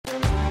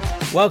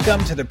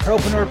Welcome to the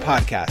Propreneur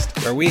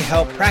Podcast, where we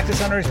help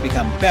practice owners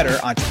become better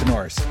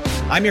entrepreneurs.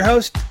 I'm your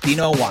host,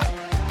 Dino Watt.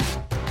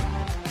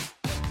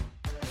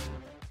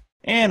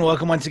 And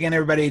welcome once again,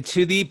 everybody,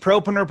 to the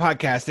Propreneur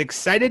Podcast.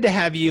 Excited to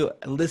have you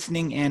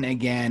listening in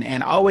again,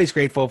 and always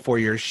grateful for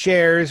your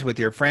shares with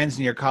your friends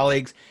and your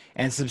colleagues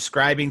and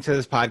subscribing to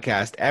this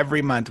podcast.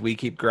 Every month we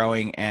keep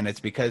growing, and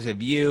it's because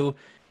of you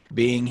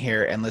being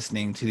here and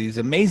listening to these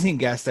amazing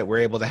guests that we're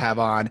able to have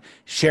on,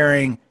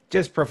 sharing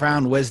just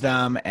profound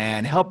wisdom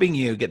and helping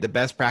you get the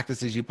best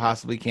practices you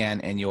possibly can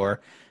in your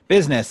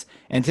business.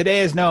 And today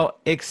is no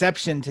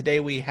exception. Today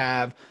we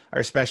have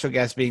our special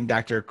guest being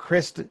Dr.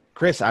 Chris.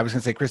 I was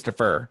going to say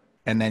Christopher,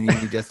 and then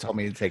you just told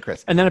me to say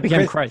Chris. And then it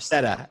became Chris.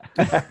 Cetta.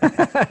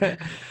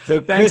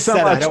 So Chris so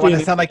Cetta. much, I don't want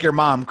to sound like your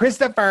mom.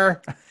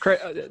 Christopher.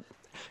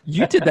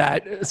 You did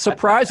that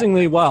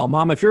surprisingly well.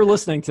 Mom, if you're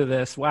listening to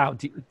this, wow,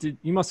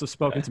 you must have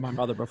spoken to my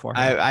mother before.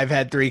 I've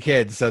had 3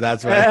 kids, so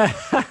that's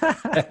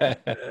why.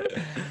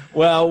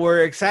 Well,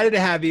 we're excited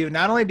to have you,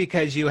 not only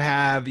because you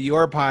have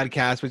your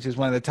podcast, which is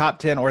one of the top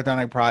 10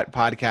 orthodontic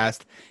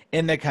podcasts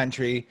in the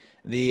country,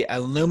 the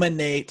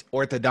Illuminate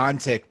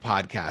Orthodontic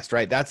podcast,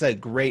 right? That's a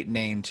great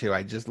name, too.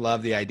 I just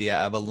love the idea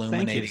of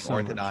illuminating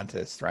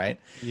orthodontists, right?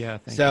 Yeah.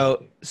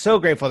 So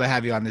grateful to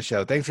have you on the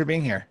show. Thanks for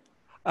being here.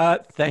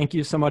 Thank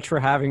you so much for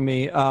having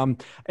me.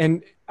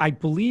 And I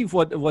believe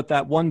what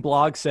that one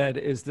blog said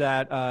is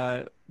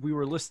that we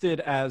were listed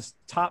as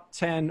top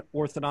 10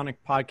 orthodontic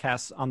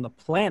podcasts on the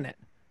planet.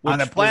 On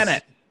the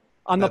planet.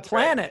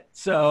 Right.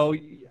 So,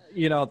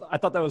 I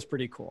thought that was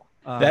pretty cool.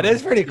 That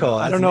is pretty cool.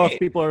 I don't know if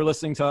people are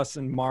listening to us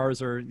in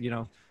Mars or,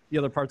 the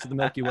other parts of the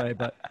Milky Way,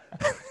 but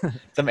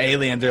some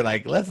aliens are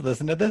like, let's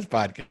listen to this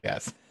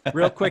podcast.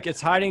 Real quick,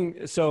 it's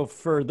hiding. So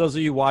for those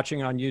of you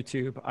watching on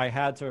YouTube, I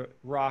had to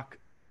rock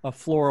a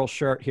floral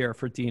shirt here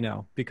for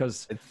Dino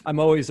because I'm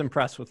always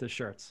impressed with his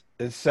shirts.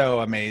 It's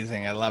so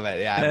amazing. I love it.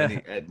 Yeah.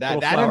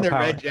 that and the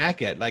red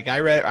jacket. Like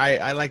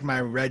I like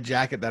my red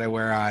jacket that I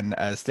wear on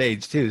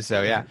stage too.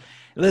 So yeah,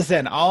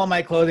 listen, all of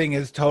my clothing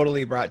is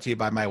totally brought to you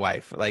by my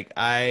wife. Like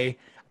I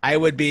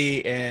would be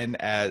in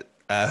a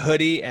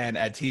hoodie and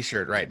a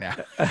t-shirt right now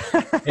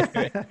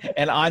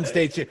and on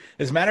stage too.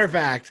 As a matter of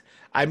fact,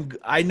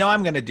 I know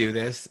I'm going to do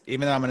this,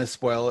 even though I'm going to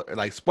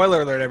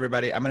spoiler alert,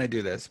 everybody, I'm going to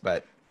do this.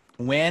 But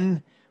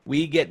when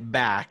we get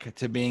back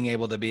to being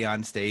able to be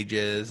on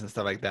stages and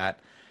stuff like that,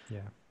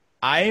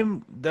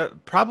 I'm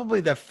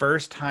probably the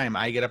first time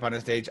I get up on a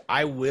stage,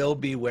 I will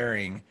be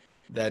wearing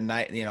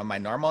my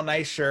normal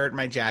nice shirt,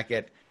 my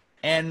jacket,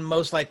 and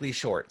most likely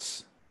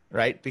shorts,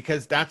 right?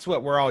 Because that's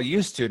what we're all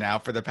used to now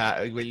for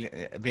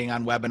being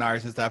on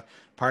webinars and stuff.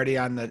 Party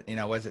on the,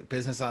 was it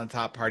business on the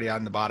top, party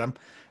on the bottom,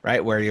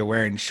 right? Where you're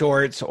wearing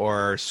shorts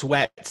or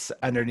sweats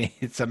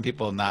underneath. Some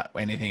people not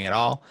anything at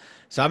all.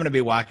 So I'm going to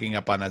be walking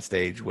up on that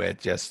stage with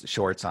just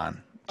shorts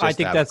on. I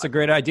think that's a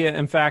great idea.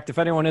 In fact, if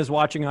anyone is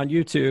watching on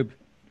YouTube,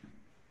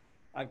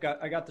 I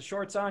got the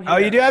shorts on here. Oh,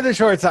 you do have the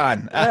shorts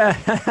on. I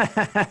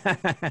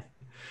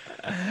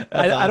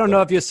don't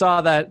know if you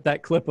saw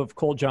that clip of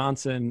Cole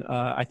Johnson.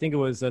 I think it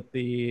was at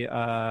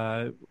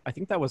I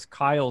think that was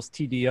Kyle's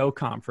TDO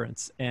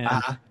conference. And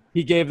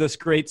he gave this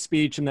great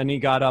speech, and then he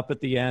got up at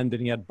the end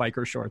and he had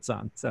biker shorts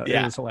on. So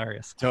it was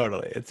hilarious.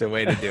 Totally. It's a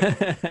way to do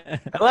it.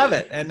 I love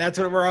it. And that's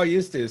what we're all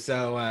used to.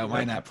 So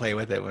why not play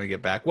with it when we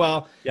get back?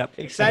 Well,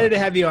 excited to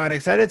have you on.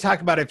 Excited to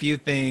talk about a few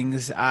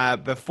things.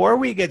 Before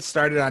we get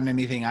started on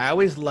anything, I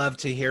always love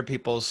to hear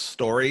people's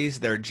stories,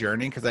 their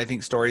journey, because I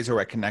think stories are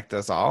what connect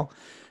us all.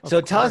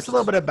 So tell us a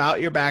little bit about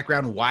your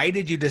background. Why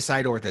did you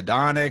decide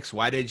orthodontics?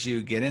 Why did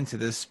you get into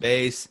this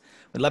space?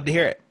 We'd love to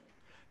hear it.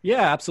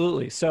 Yeah,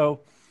 absolutely.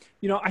 So,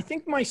 I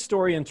think my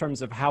story in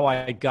terms of how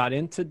I got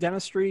into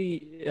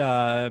dentistry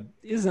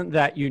isn't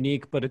that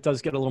unique, but it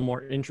does get a little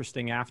more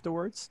interesting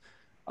afterwards.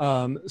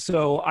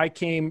 So I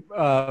came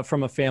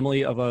from a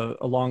family of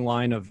a long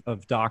line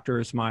of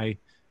doctors. My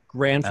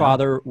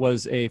grandfather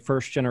was a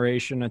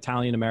first-generation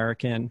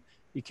Italian-American.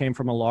 He came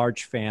from a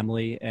large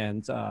family,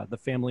 and the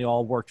family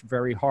all worked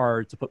very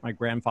hard to put my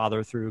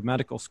grandfather through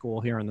medical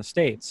school here in the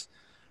States.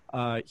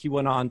 He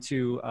went on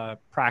to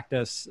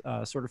practice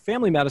sort of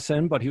family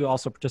medicine, but he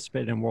also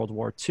participated in World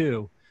War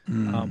II,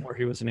 where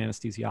he was an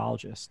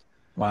anesthesiologist.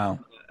 Wow.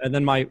 And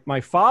then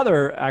my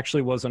father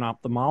actually was an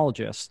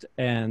ophthalmologist.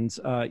 And,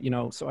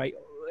 so I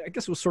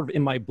guess it was sort of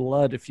in my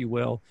blood, if you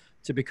will,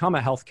 to become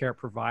a healthcare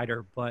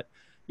provider. But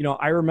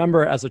I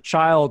remember as a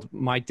child,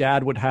 my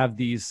dad would have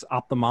these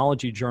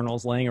ophthalmology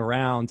journals laying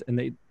around, and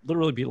they'd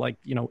literally be like,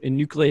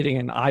 enucleating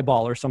an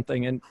eyeball or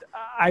something. And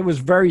I was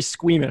very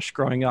squeamish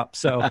growing up.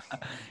 So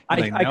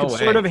I could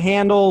sort of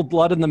handle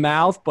blood in the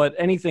mouth, but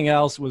anything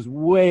else was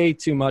way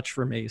too much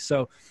for me.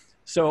 So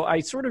I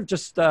sort of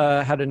just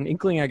had an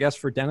inkling, I guess,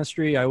 for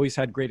dentistry. I always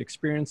had great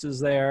experiences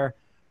there.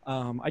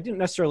 I didn't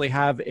necessarily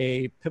have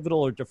a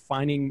pivotal or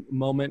defining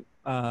moment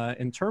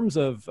in terms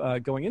of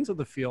going into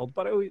the field,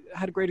 but I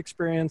had a great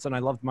experience, and I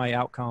loved my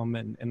outcome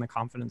and the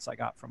confidence I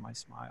got from my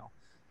smile.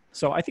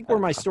 So I think where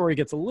my story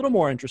gets a little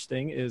more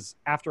interesting is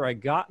after I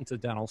got into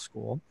dental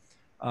school,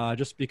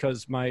 just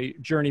because my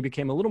journey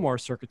became a little more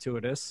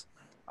circuitous.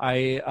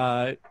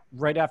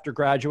 Right after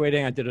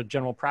graduating, I did a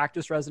general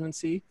practice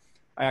residency.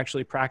 I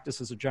actually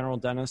practiced as a general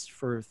dentist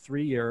for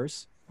 3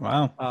 years.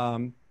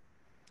 Wow.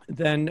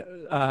 Then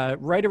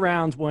right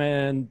around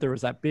when there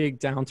was that big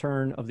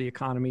downturn of the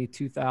economy,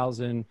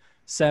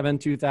 2007,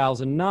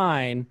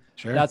 2009,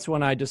 Sure. that's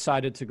when I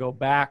decided to go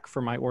back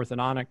for my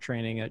orthodontic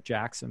training at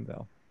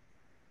Jacksonville.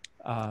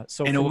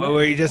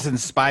 Were you just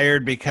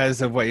inspired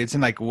because of what it's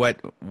in? Like,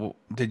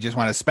 did you just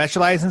want to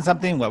specialize in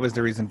something? What was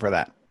the reason for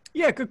that?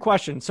 Yeah, good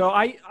question. So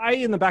I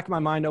in the back of my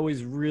mind,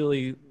 always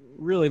really,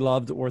 really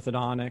loved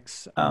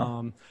orthodontics.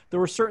 Oh. There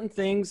were certain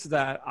things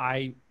that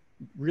I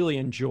really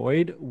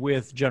enjoyed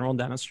with general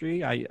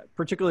dentistry. I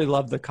particularly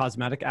loved the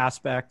cosmetic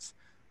aspects,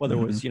 whether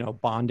it was,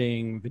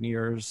 bonding,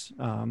 veneers.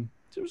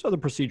 There was other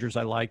procedures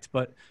I liked,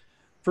 but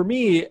for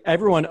me,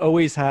 everyone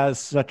always has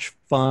such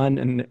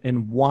fun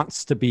and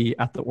wants to be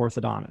at the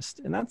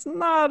orthodontist. And that's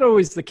not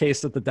always the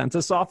case at the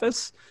dentist's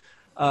office.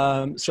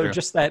 So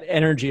just that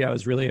energy I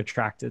was really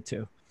attracted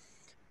to.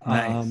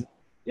 Nice.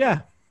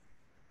 Yeah.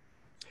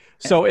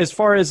 So as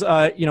far as,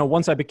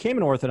 once I became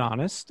an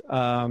orthodontist,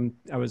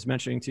 I was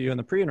mentioning to you in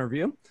the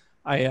pre-interview,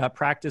 I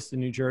practiced in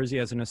New Jersey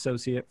as an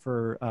associate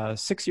for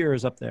 6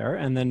 years up there.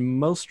 And then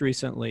most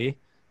recently,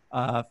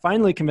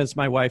 finally convinced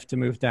my wife to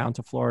move down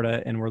to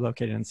Florida, and we're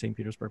located in St.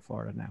 Petersburg,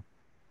 Florida now.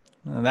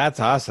 Well, that's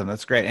awesome.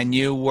 That's great. And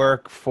you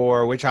work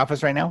for which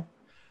office right now?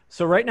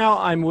 So right now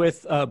I'm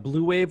with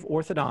Blue Wave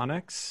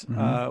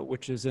Orthodontics,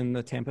 which is in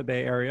the Tampa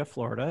Bay area,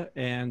 Florida.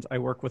 And I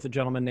work with a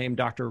gentleman named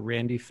Dr.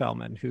 Randy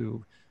Fellman,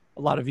 who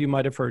a lot of you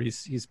might have heard.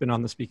 He's been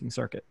on the speaking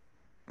circuit.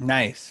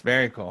 Nice.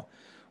 Very cool.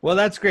 Well,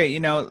 that's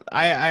great.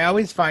 I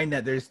always find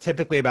that there's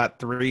typically about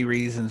 3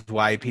 reasons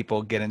why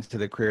people get into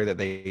the career that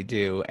they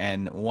do.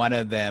 And one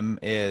of them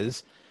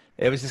is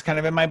it was just kind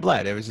of in my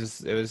blood. It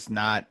was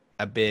not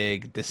a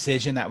big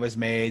decision that was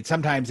made.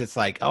 Sometimes it's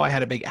like, oh, I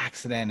had a big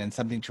accident and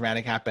something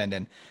traumatic happened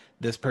and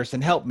this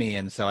person helped me.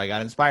 And so I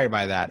got inspired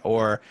by that.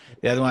 Or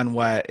the other one,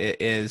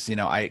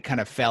 I kind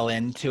of fell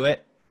into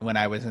it when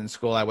I was in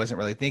school. I wasn't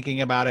really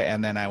thinking about it.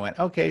 And then I went,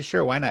 okay,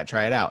 sure. Why not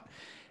try it out?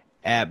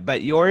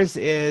 But yours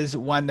is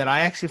one that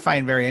I actually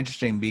find very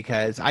interesting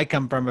because I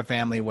come from a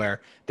family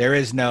where there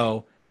is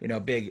no,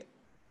 big,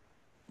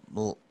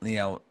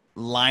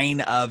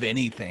 line of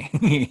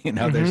anything,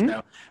 there's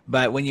no,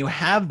 but when you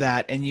have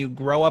that and you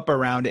grow up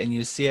around it and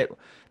you see it,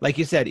 like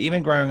you said,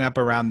 even growing up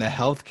around the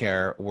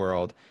healthcare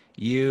world,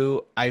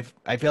 I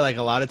feel like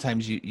a lot of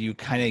times you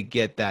kind of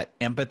get that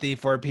empathy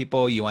for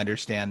people. You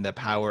understand the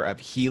power of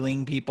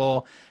healing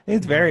people.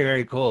 It's very,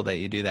 very cool that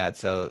you do that.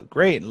 So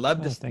great.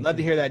 Love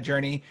to hear that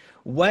journey.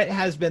 What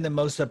has been the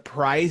most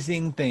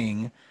surprising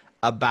thing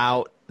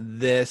about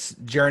this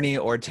journey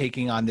or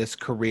taking on this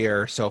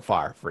career so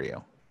far for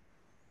you?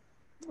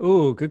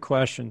 Ooh, good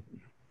question.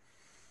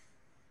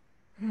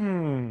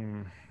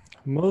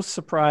 Most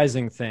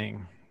surprising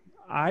thing.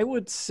 I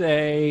would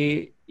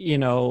say,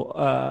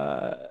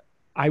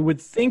 I would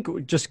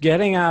think just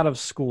getting out of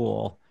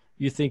school,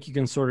 you think you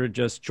can sort of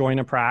just join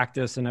a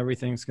practice and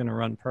everything's going to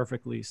run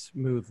perfectly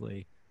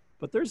smoothly.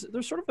 But there's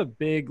sort of a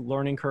big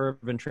learning curve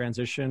and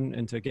transition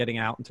into getting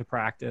out into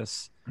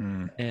practice.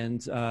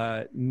 And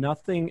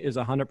nothing is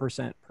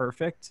 100%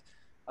 perfect.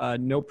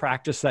 No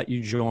practice that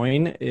you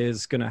join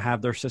is going to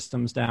have their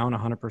systems down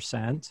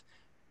 100%.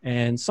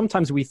 And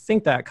sometimes we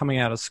think that coming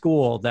out of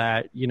school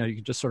that, you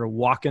can just sort of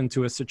walk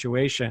into a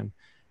situation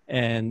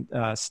and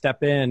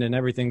step in and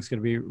everything's going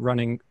to be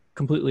running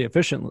completely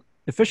efficiently.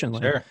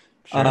 Sure.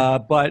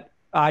 But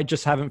I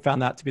just haven't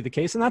found that to be the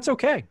case, and that's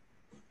okay.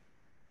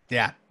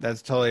 Yeah,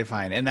 that's totally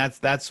fine. And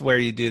that's where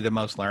you do the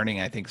most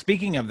learning, I think.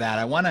 Speaking of that,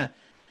 I want to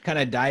kind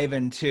of dive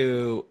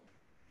into,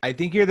 I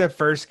think you're the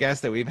first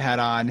guest that we've had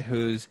on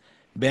who's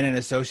been an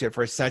associate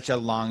for such a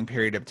long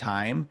period of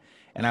time.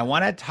 And I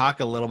want to talk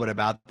a little bit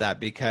about that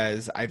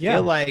because I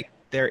feel like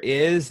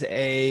there's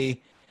a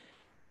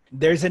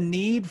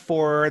need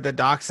for the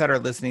docs that are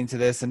listening to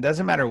this, and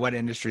doesn't matter what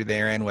industry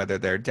they're in, whether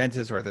they're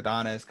dentists,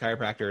 orthodontists,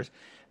 chiropractors,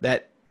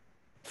 that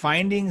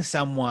finding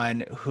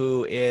someone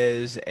who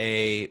is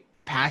a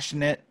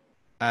passionate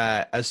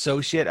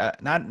associate,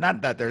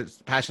 not that they're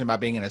passionate about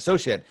being an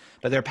associate,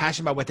 but they're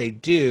passionate about what they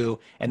do,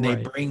 and they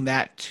bring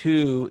that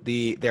to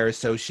their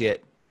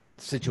associate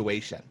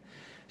situation.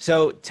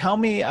 So tell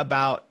me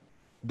about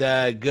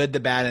the good, the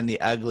bad, and the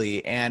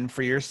ugly. And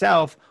for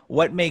yourself,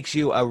 what makes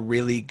you a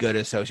really good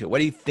associate? What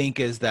do you think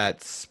is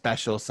that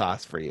special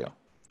sauce for you?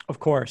 Of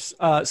course.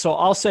 So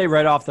I'll say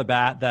right off the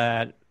bat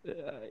that,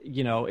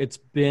 it's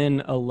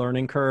been a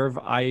learning curve.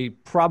 I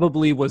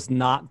probably was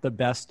not the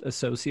best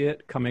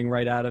associate coming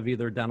right out of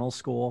either dental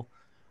school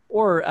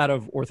or out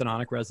of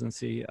orthodontic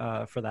residency,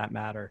 for that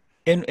matter.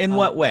 In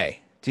what way?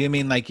 Do you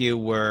mean like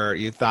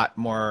you thought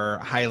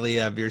more highly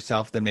of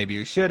yourself than maybe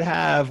you should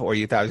have, or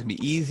you thought it was going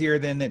to be easier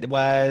than it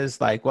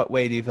was? Like, what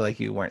way do you feel like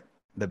you weren't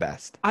the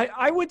best?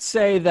 I would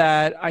say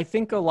that I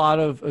think a lot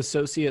of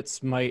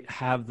associates might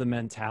have the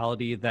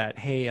mentality that,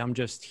 hey, I'm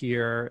just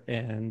here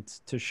and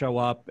to show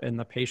up and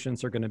the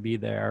patients are going to be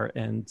there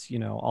and,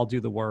 I'll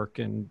do the work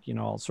and,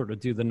 I'll sort of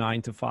do the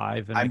 9 to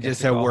 5. And I'm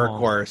just a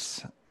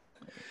workhorse.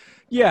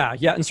 Yeah,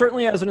 yeah, and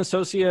certainly as an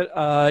associate,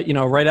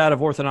 right out of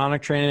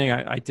orthodontic training,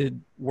 I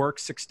did work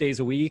 6 days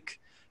a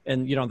week,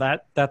 and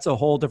that's a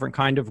whole different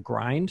kind of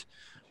grind.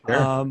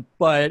 Sure.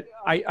 But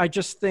I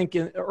just think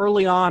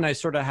early on, I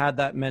sort of had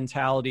that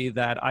mentality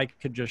that I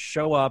could just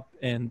show up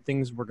and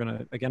things were going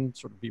to, again,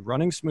 sort of be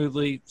running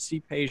smoothly, see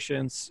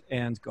patients,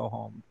 and go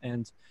home.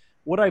 And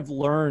what I've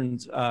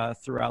learned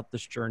throughout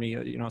this journey,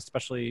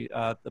 especially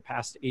the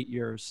past 8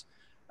 years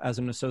as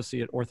an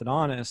associate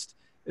orthodontist,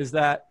 is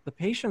that the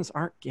patients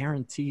aren't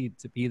guaranteed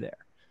to be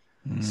there.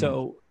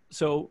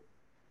 So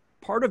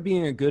part of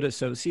being a good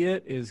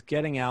associate is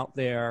getting out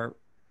there,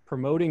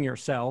 promoting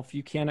yourself.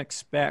 You can't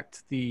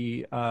expect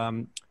the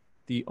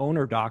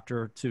owner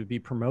doctor to be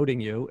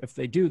promoting you. If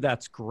they do,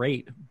 that's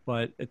great,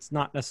 but it's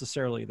not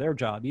necessarily their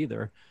job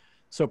either.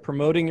 So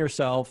promoting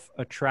yourself,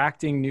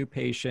 attracting new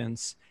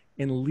patients,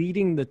 and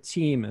leading the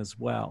team as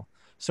well.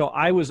 So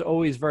I was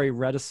always very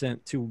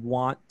reticent to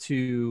want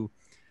to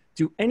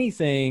do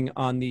anything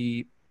on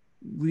the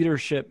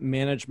leadership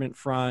management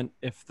front.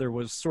 If there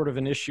was sort of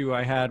an issue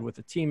I had with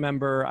a team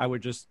member, I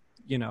would just,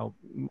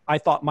 I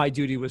thought my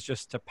duty was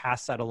just to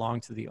pass that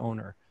along to the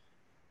owner.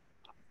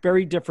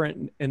 Very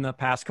different in the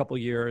past couple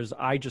of years.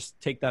 I just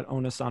take that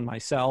onus on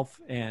myself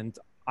and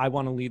I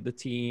want to lead the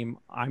team.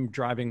 I'm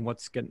driving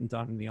what's getting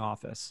done in the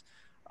office.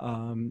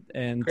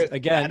 And Chris,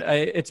 again,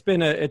 it's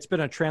been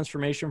a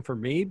transformation for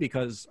me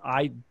because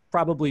I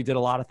probably did a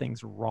lot of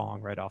things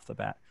wrong right off the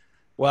bat.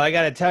 Well, I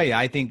got to tell you,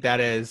 I think that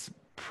is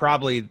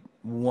probably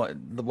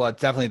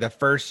it's definitely the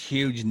first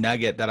huge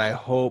nugget that I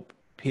hope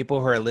people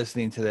who are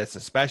listening to this,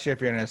 especially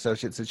if you're in an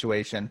associate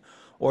situation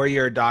or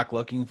you're a doc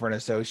looking for an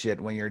associate,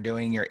 when you're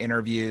doing your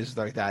interviews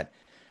like that,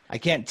 I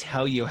can't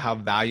tell you how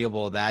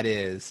valuable that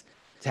is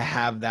to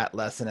have that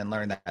lesson and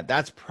learn that.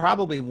 That's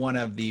probably one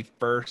of the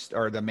first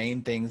or the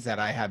main things that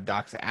I have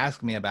docs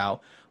ask me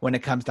about when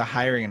it comes to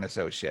hiring an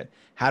associate.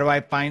 How do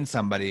I find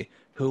somebody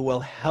who will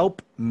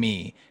help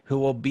me, who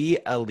will be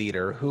a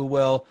leader, who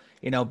will,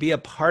 be a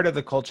part of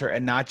the culture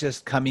and not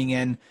just coming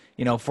in,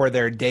 for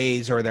their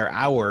days or their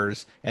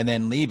hours and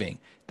then leaving.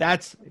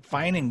 That's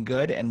fine and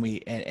good.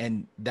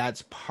 And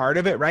that's part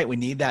of it, right? We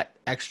need that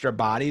extra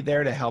body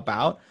there to help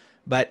out.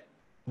 But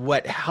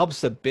what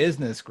helps the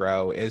business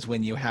grow is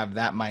when you have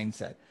that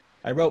mindset.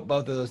 I wrote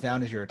both of those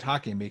down as you were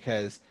talking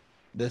because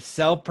the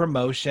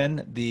self-promotion,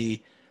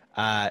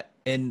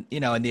 in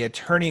the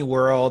attorney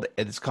world,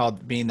 it's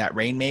called being that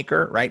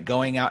rainmaker, right?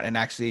 Going out and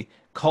actually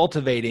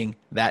cultivating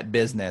that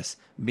business,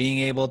 being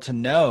able to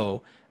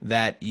know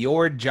that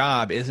your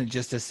job isn't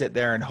just to sit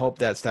there and hope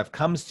that stuff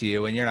comes to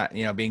you and you're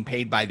not, being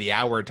paid by the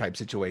hour type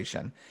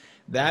situation.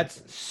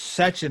 That's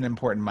such an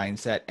important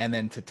mindset. And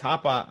then to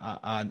top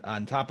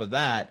on top of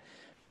that,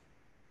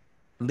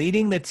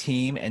 leading the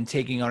team and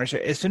taking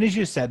ownership. As soon as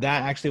you said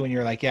that, actually, when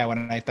you're like, yeah,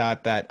 when I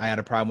thought that I had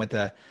a problem with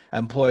the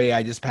employee,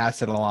 I just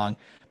passed it along.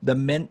 The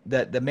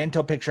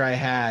mental picture I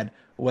had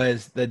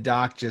was the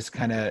doc just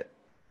kind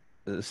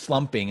of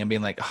slumping and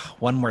being like, oh,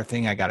 one more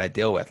thing I got to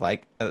deal with.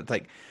 Like, it's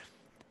like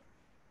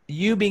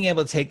you being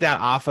able to take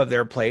that off of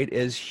their plate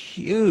is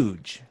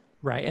huge.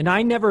 Right. And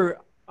I never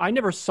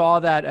saw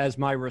that as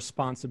my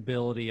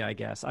responsibility, I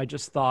guess. I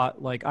just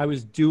thought like I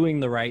was doing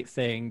the right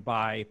thing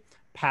by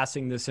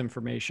passing this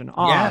information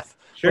off.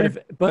 Yeah,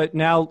 sure. But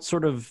now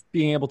sort of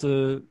being able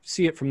to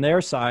see it from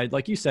their side,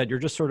 like you said, you're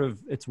just sort of,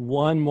 it's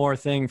one more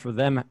thing for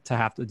them to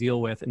have to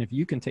deal with. And if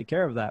you can take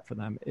care of that for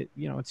them,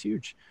 it's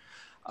huge.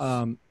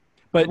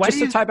 But just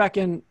to tie back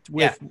in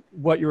with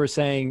what you were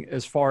saying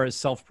as far as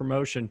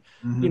self-promotion,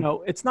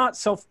 it's not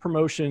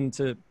self-promotion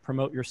to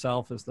promote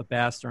yourself as the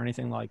best or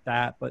anything like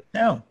that. But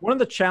one of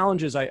the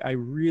challenges I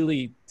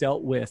really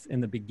dealt with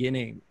in the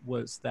beginning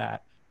was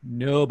that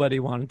nobody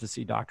wanted to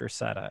see Dr.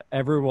 Cetta.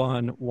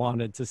 Everyone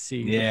wanted to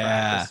see the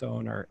practice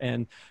owner.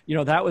 And,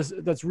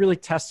 that's really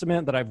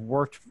testament that I've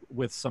worked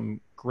with some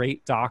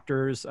great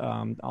doctors.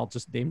 I'll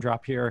just name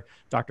drop here.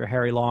 Dr.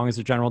 Harry Long is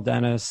a general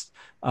dentist,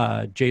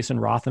 Jason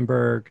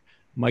Rothenberg,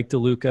 Mike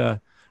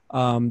DeLuca.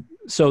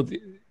 So,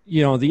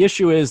 the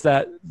issue is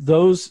that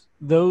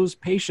those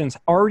patients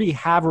already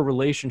have a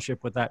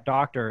relationship with that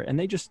doctor and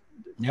they just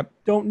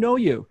don't know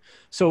you.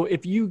 So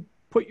if you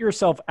put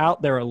yourself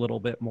out there a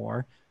little bit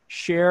more,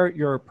 share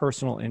your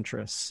personal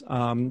interests.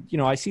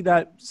 I see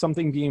that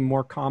something being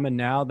more common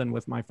now than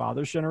with my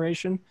father's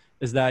generation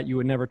is that you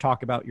would never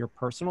talk about your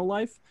personal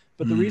life.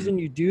 But the reason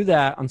you do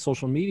that on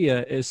social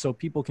media is so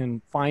people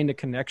can find a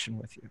connection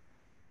with you.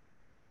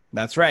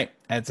 That's right.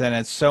 And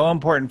it's so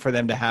important for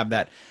them to have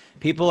that.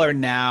 People are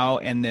now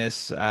in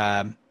this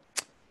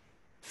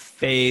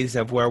phase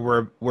of where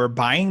we're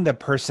buying the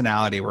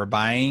personality, we're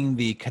buying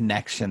the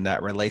connection,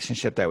 that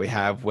relationship that we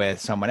have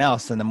with someone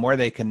else. And the more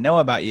they can know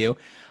about you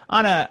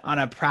on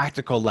a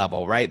practical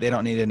level, right? They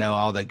don't need to know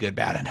all the good,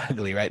 bad, and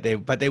ugly,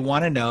 right? But they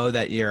want to know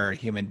that you're a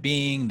human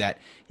being, that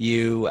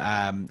you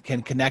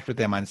can connect with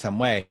them on some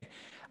way.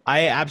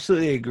 I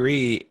absolutely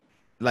agree.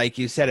 Like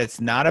you said,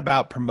 it's not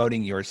about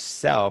promoting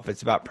yourself.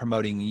 It's about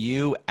promoting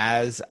you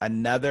as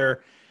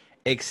another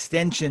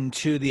extension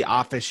to the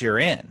office you're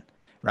in,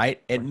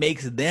 right? It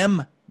makes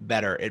them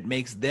better. It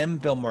makes them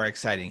feel more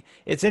exciting.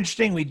 It's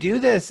interesting. We do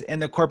this in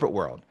the corporate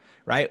world,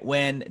 right?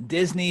 When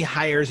Disney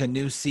hires a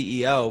new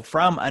CEO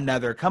from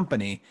another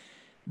company,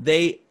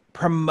 they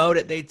promote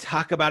it. They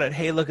talk about it.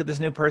 Hey, look at this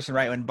new person,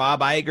 right? When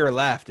Bob Iger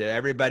left,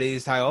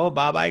 everybody's talking, oh,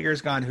 Bob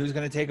Iger's gone. Who's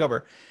going to take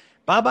over?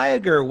 Bob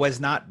Iger was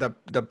not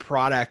the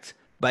product,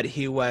 but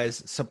he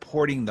was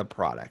supporting the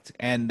product.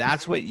 And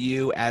that's what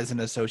you as an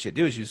associate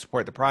do, is you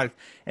support the product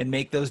and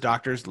make those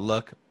doctors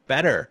look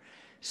better.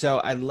 So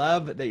I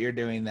love that you're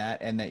doing that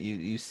and that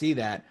you see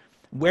that.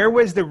 Where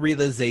was the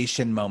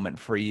realization moment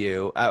for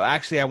you?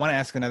 Actually, I want to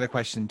ask another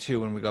question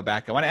too when we go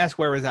back. I want to ask,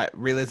 where was that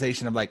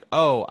realization of like,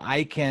 oh,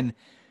 I can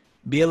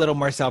be a little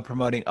more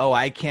self-promoting. Oh,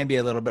 I can be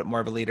a little bit more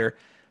of a leader.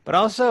 But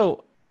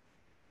also,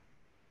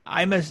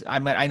 I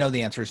know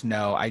the answer is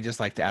no. I just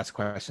like to ask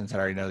questions that I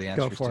already know the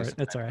answer to. Go for it.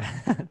 It's all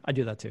right. I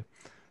do that too.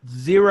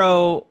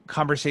 Zero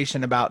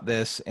conversation about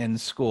this in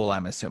school,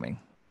 I'm assuming.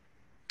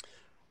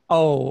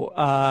 Oh,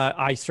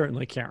 I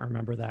certainly can't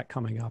remember that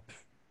coming up.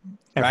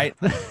 Ever. Right?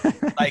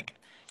 Like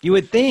you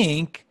would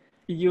think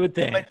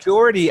the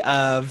majority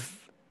of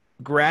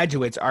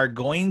graduates are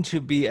going to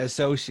be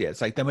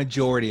associates, like the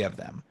majority of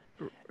them.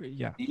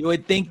 Yeah. You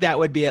would think that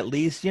would be at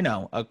least,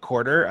 a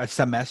quarter, a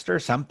semester,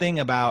 something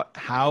about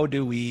how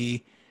do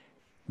we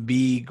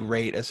be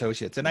great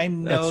associates. And I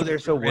know they're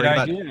so worried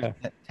about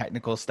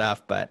technical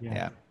stuff, but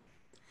yeah.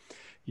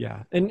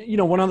 Yeah. And,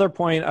 one other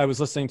point, I was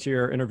listening to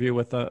your interview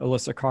with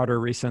Alyssa Carter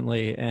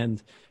recently,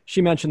 and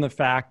she mentioned the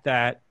fact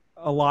that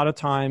a lot of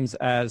times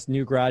as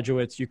new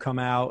graduates, you come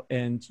out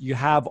and you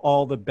have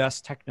all the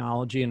best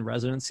technology in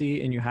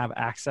residency and you have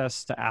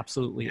access to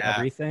absolutely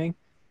everything,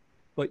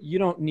 but you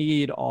don't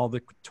need all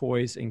the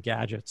toys and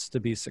gadgets to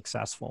be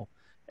successful.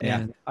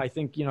 And I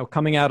think,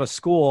 coming out of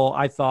school,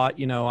 I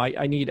thought,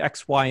 I need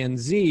X, Y, and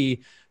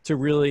Z to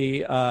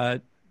really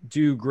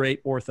do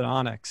great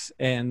orthodontics.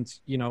 And,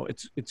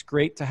 it's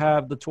great to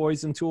have the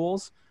toys and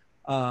tools,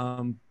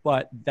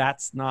 but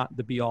that's not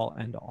the be all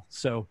end all.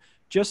 So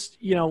just,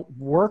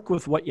 work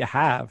with what you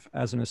have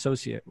as an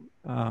associate.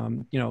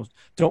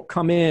 Don't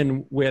come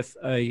in with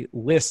a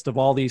list of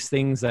all these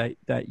things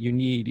that you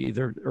need,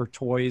 either or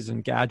toys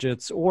and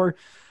gadgets, or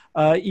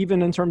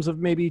even in terms of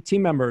maybe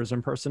team members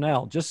and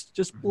personnel.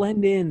 Just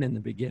blend in the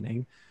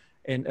beginning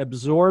and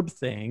absorb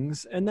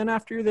things. And then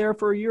after you're there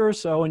for a year or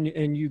so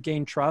and you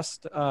gain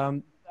trust,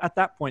 at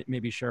that point,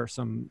 maybe share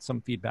some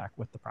feedback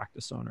with the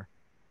practice owner.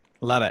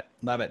 Love it.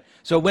 Love it.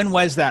 So when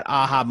was that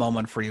aha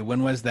moment for you?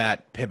 When was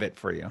that pivot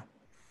for you?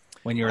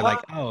 When you were like,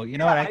 oh, you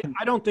know what?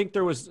 I don't think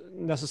there was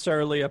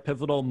necessarily a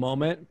pivotal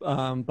moment,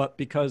 but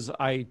because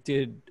I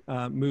did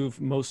move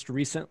most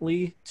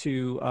recently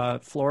to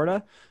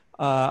Florida,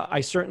 I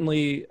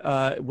certainly,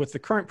 with the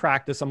current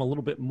practice, I'm a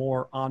little bit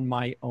more on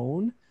my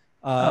own.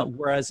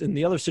 Whereas in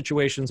the other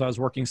situations, I was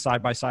working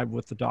side by side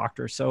with the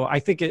doctor. So I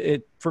think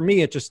for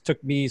me, it just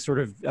took me sort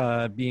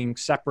of being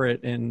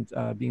separate and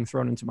being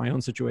thrown into my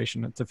own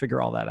situation to figure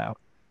all that out.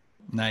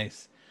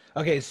 Nice.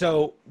 Okay,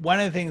 so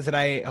one of the things that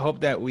I hope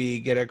that we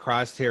get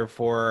across here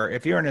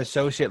if you're an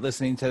associate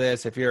listening to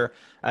this, if you're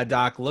a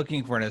doc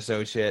looking for an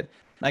associate,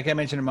 like I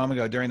mentioned a moment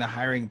ago, during the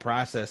hiring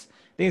process,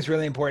 I think it's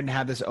really important to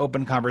have this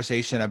open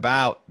conversation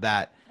about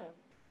that,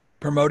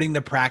 promoting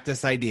the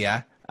practice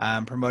idea,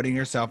 promoting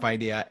yourself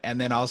idea, and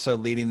then also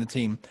leading the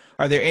team.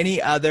 Are there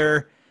any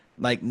other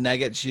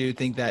nuggets you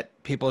think that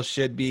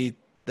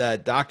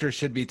the doctors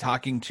should be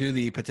talking to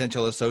the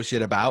potential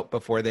associate about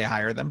before they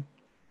hire them?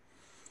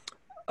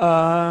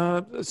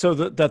 So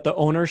that the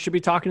owner should be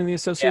talking to the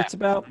associates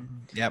about?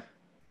 Yep.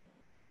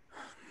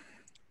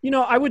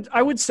 I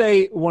would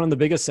say one of the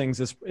biggest things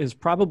is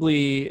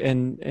probably,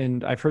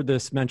 and I've heard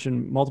this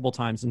mentioned multiple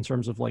times in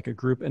terms of like a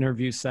group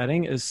interview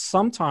setting, is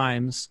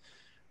sometimes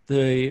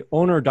the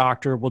owner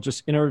doctor will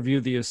just interview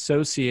the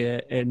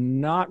associate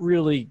and not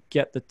really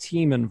get the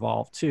team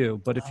involved too.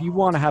 But if you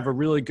want to have a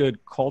really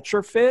good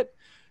culture fit,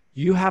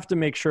 you have to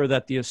make sure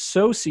that the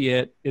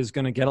associate is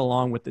going to get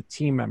along with the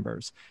team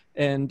members.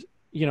 And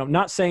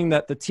not saying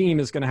that the team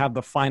is going to have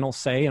the final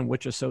say in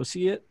which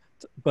associate,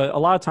 but a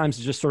lot of times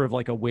it's just sort of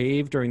like a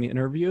wave during the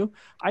interview.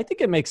 I think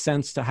it makes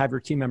sense to have your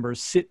team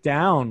members sit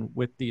down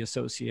with the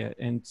associate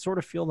and sort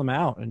of feel them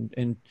out.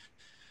 And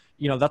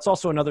that's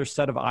also another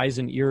set of eyes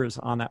and ears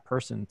on that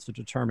person to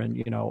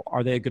determine,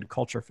 are they a good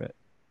culture fit?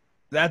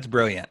 That's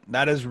brilliant.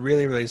 That is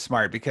really, really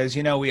smart because,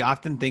 we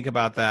often think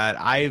about that.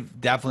 I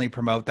definitely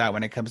promote that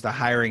when it comes to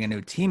hiring a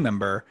new team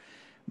member,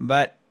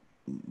 but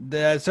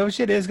the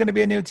associate is going to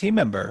be a new team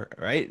member,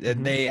 right?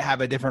 Mm-hmm. They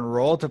have a different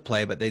role to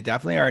play, but they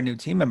definitely are a new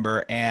team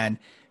member. And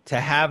to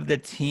have the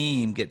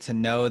team get to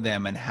know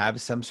them and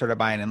have some sort of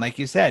buy-in. And like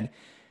you said,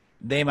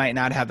 they might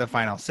not have the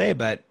final say,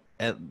 but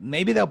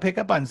maybe they'll pick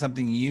up on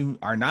something you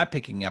are not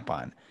picking up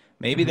on.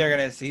 Maybe they're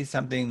going to see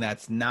something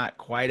that's not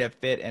quite a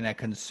fit and a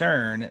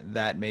concern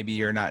that maybe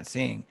you're not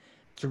seeing.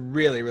 It's a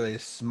really, really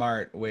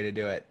smart way to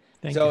do it.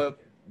 Thank you.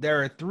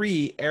 There are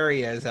 3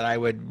 areas that I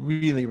would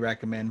really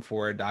recommend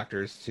for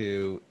doctors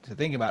to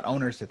think about,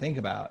 owners to think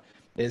about,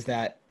 is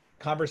that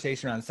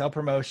conversation around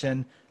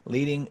self-promotion,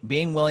 leading,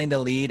 being willing to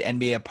lead and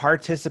be a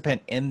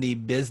participant in the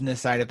business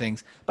side of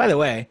things. By the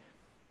way,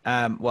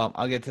 well,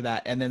 I'll get to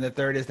that. And then the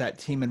third is that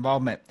team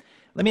involvement.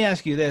 Let me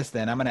ask you this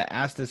then. I'm going to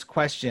ask this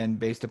question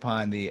based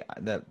upon the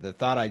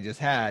thought I just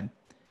had.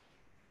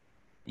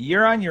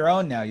 You're on your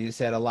own now. You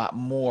said a lot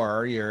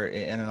more. You're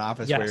in an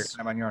office where you're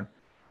kind of on your own.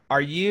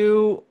 Are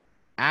you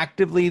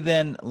actively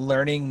then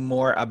learning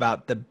more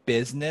about the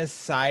business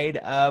side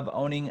of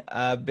owning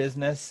a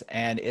business?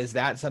 And is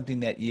that something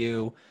that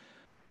you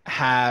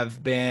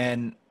have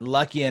been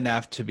lucky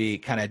enough to be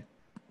kind of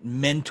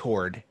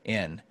mentored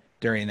in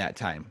during that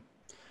time?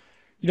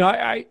 You know,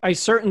 I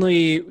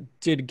certainly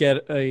did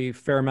get a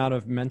fair amount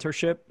of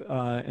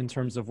mentorship in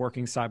terms of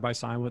working side by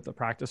side with the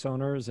practice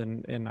owners.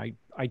 And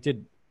I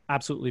did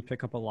absolutely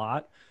pick up a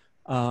lot.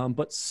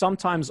 But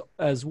sometimes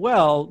as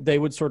well, they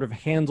would sort of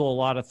handle a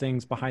lot of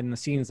things behind the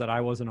scenes that I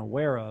wasn't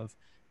aware of.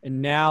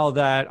 And now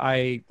that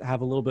I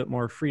have a little bit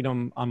more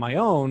freedom on my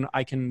own,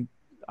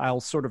 I'll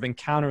sort of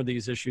encounter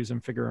these issues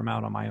and figure them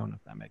out on my own,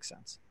 if that makes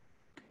sense.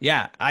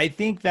 Yeah, I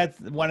think that's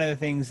one of the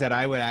things that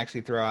I would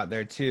actually throw out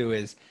there too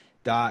is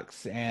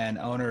docs and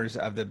owners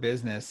of the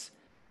business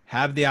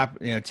have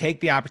take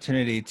the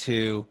opportunity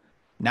to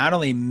not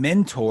only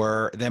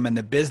mentor them in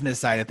the business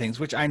side of things,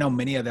 which I know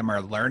many of them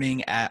are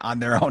learning on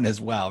their own as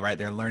well, right?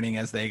 They're learning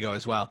as they go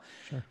as well.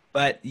 Sure.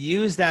 But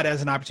use that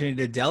as an opportunity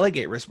to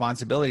delegate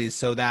responsibilities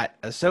so that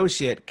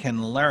associate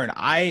can learn.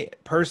 I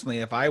personally,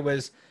 if I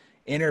was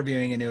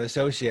interviewing a new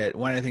associate,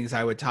 one of the things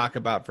I would talk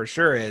about for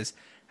sure is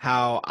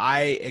how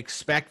I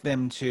expect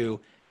them to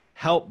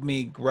help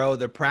me grow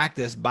the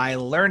practice by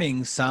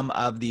learning some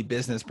of the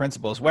business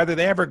principles, whether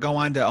they ever go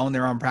on to own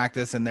their own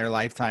practice in their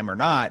lifetime or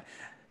not,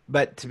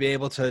 but to be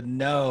able to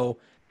know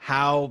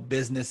how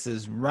business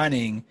is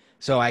running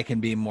so they can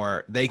be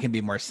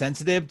more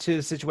sensitive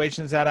to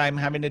situations that I'm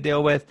having to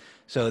deal with,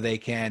 so they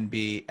can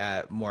be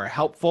more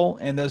helpful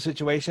in those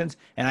situations,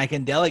 and I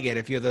can delegate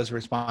a few of those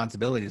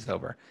responsibilities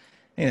over.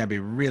 I think that'd be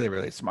really,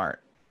 really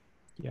smart.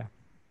 Yeah.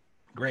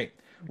 Great.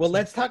 Well,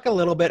 let's talk a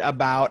little bit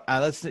about,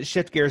 let's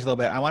shift gears a little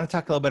bit. I want to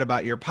talk a little bit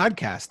about your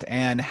podcast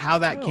and how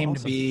that came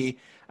to be,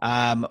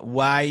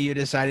 why you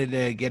decided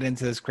to get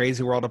into this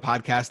crazy world of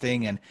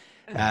podcasting. And,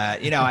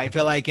 I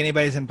feel like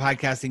anybody who's in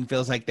podcasting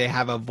feels like they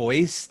have a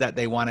voice that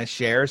they want to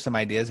share, some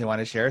ideas they want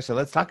to share. So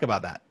let's talk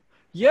about that.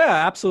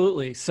 Yeah,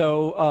 absolutely.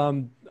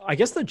 So I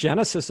guess the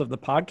genesis of the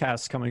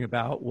podcast coming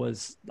about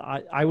was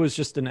I was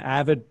just an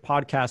avid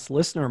podcast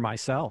listener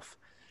myself.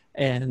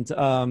 And,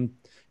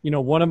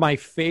 one of my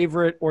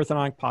favorite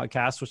orthodontic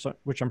podcasts,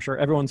 which I'm sure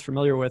everyone's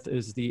familiar with,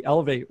 is the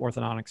Elevate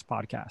Orthodontics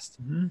podcast.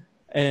 Mm-hmm.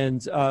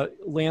 And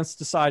Lance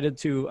decided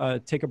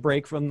to take a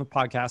break from the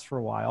podcast for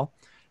a while.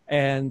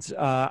 And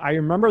I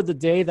remember the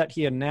day that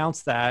he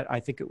announced that,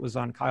 I think it was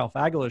on Kyle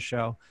Fagala's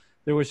show,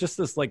 there was just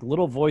this like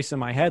little voice in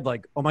my head,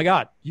 like, oh my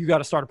God, you got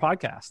to start a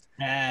podcast.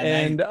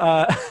 And,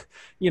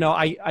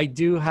 I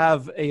do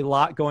have a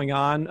lot going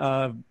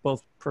on,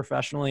 both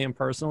professionally and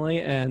personally.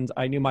 And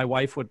I knew my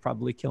wife would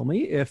probably kill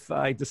me if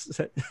I just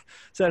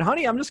said,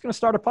 honey, I'm just going to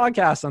start a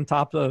podcast on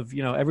top of,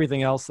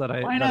 everything else that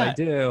I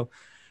do.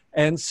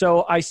 And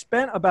so I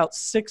spent about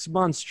 6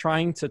 months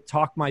trying to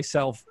talk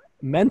myself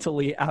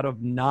mentally out of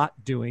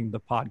not doing the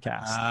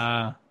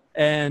podcast.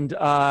 And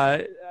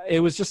it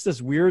was just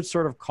this weird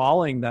sort of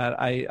calling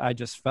that I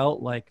just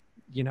felt like,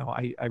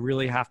 I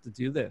really have to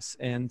do this.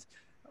 And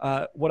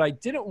what I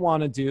didn't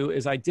want to do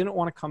is I didn't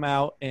want to come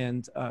out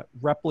and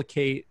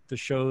replicate the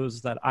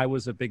shows that I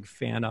was a big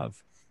fan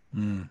of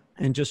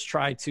and just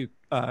try to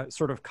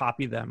sort of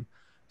copy them.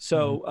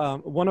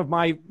 So one of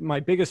my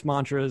biggest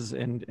mantras,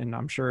 and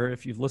I'm sure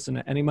if you've listened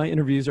to any of my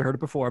interviews or heard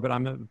it before, but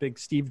I'm a big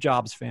Steve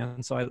Jobs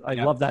fan. So I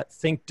love that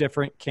Think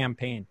Different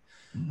campaign.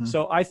 Mm-hmm.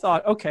 So I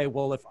thought, okay,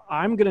 well, if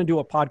I'm going to do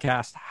a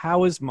podcast,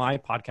 how is my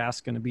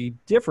podcast going to be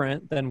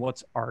different than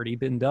what's already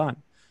been done?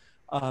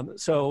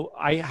 So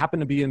I happen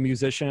to be a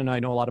musician. I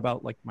know a lot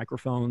about like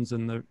microphones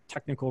and the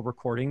technical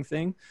recording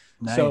thing.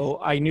 Nice.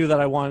 So I knew that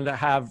I wanted to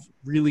have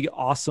really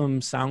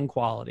awesome sound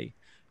quality.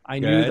 I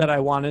knew that I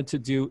wanted to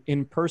do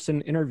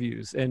in-person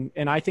interviews. And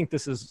I think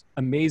this is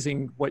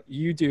amazing what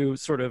you do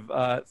sort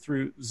of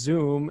through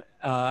Zoom.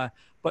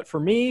 But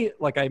for me,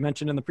 like I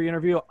mentioned in the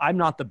pre-interview, I'm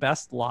not the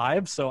best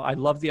live. So I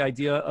love the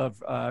idea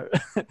of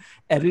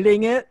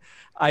editing it.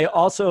 I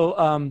also,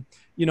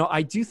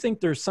 I do think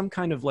there's some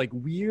kind of like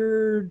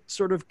weird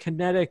sort of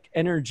kinetic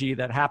energy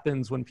that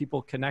happens when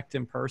people connect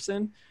in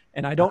person.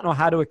 And I don't know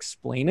how to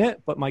explain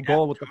it, but my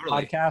goal with the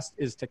podcast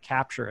is to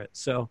capture it.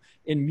 So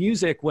in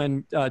music,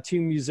 when two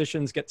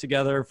musicians get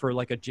together for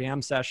like a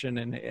jam session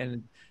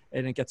and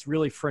it gets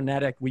really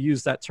frenetic, we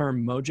use that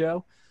term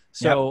mojo.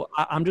 So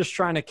I'm just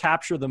trying to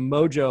capture the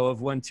mojo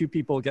of when two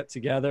people get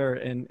together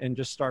and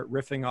just start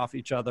riffing off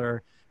each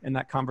other in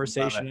that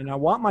conversation. And I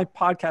want my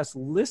podcast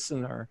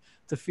listener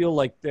to feel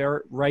like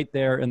they're right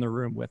there in the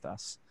room with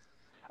us.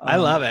 I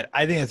love it.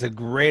 I think it's a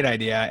great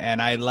idea,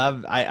 and I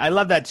love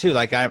that too.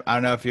 Like I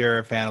don't know if you're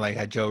a fan of like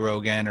a Joe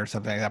Rogan or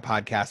something like that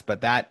podcast,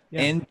 but that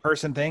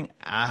in-person thing,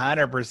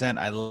 100%.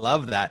 I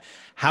love that.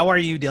 How are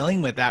you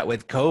dealing with that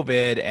with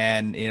COVID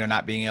and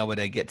not being able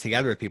to get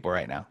together with people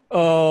right now?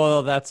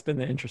 Oh, that's been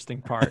the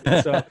interesting part.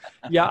 So,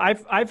 yeah,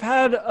 I've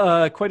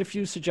had quite a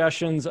few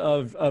suggestions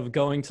of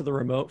going to the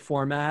remote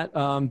format.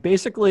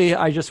 Basically,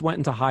 I just went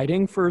into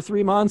hiding for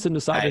 3 months and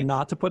decided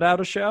not to put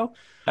out a show.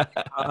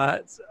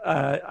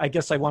 I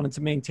guess I wanted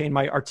to maintain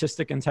my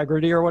artistic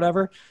integrity or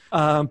whatever.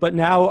 But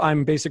now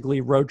I'm basically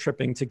road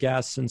tripping to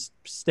guests and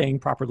staying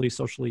properly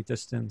socially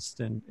distanced.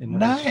 And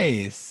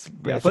nice.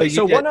 Yeah,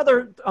 so one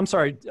other, I'm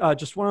sorry,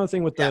 just one other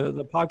thing with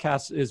the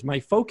podcast is my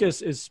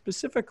focus is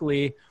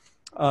specifically,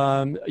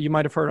 you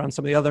might have heard on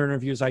some of the other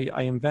interviews, I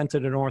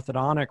invented an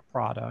orthodontic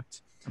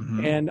product.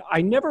 Mm-hmm. And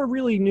I never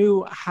really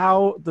knew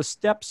how the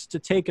steps to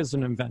take as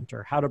an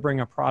inventor, how to bring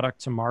a product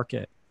to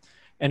market.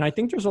 And I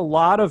think there's a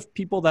lot of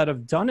people that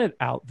have done it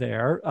out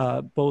there,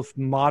 both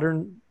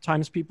modern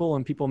times people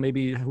and people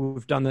maybe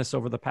who've done this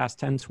over the past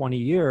 10, 20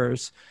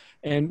 years.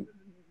 And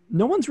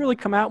no one's really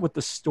come out with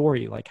the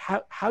story. Like,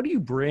 how do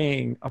you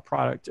bring a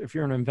product, if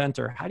you're an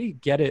inventor, how do you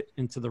get it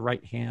into the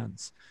right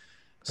hands?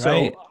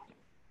 Right.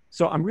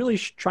 So I'm really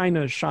trying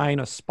to shine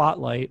a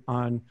spotlight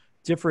on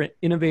different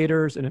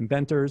innovators and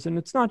inventors. And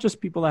it's not just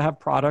people that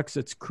have products,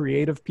 it's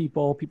creative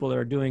people that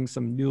are doing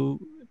some new,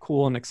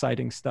 cool and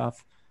exciting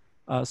stuff.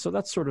 So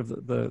that's sort of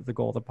the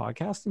goal of the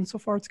podcast. And so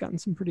far it's gotten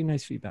some pretty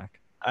nice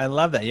feedback. I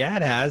love that. Yeah,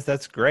 it has.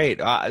 That's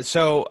great.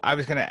 So I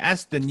was going to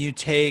ask, then you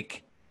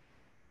take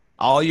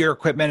all your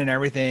equipment and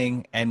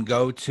everything and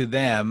go to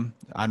them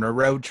on a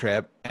road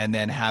trip and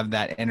then have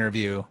that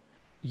interview.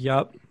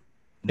 Yep.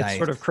 Nice. It's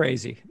sort of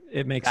crazy.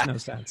 It makes no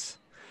sense.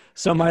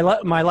 So my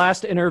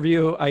last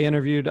interview, I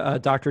interviewed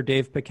Dr.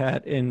 Dave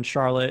Paquette in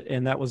Charlotte,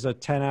 and that was a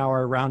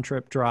 10-hour round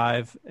trip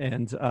drive.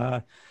 And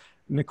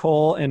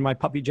Nicole and my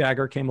puppy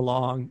Jagger came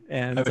along,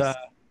 and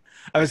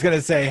I was going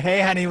to say,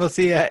 hey, honey, we'll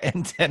see you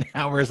in 10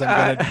 hours.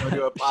 I'm going to go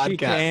do a podcast. She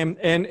came,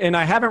 and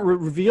I haven't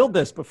revealed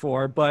this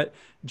before, but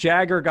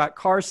Jagger got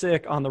car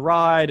sick on the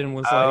ride and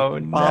was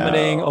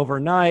vomiting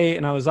overnight,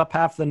 and I was up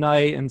half the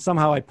night, and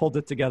somehow I pulled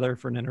it together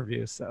for an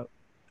interview. So,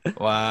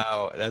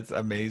 wow, that's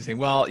amazing.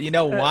 Well, you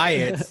know why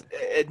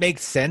it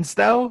makes sense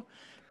though,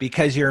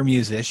 because you're a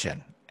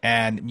musician.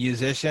 And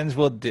musicians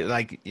will do,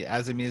 like,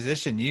 as a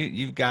musician,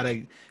 you've got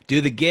to do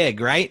the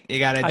gig, right? You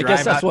got to drive. I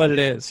guess that's what it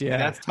is. Yeah,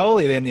 that's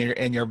totally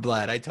in your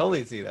blood. I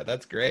totally see that.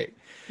 That's great.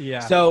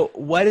 Yeah. So,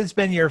 what has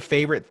been your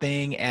favorite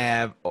thing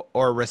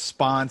or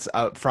response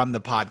from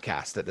the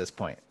podcast at this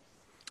point?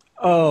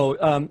 So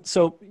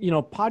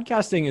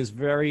podcasting is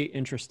very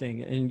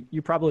interesting, and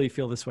you probably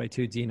feel this way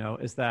too, Dino.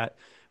 Is that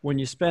when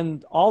you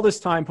spend all this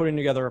time putting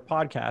together a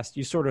podcast,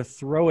 you sort of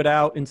throw it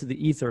out into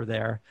the ether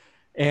there.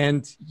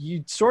 And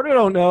you sort of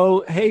don't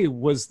know, hey,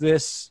 was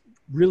this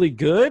really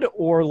good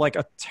or like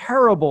a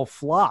terrible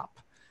flop?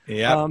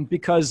 Yeah.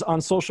 Because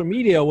on social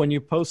media, when you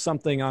post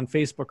something on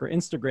Facebook or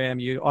Instagram,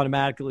 you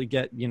automatically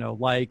get,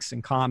 likes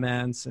and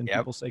comments and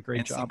people say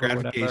great job or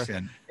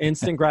whatever.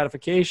 Instant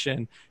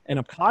gratification. And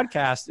a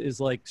podcast is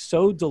like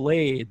so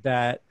delayed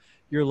that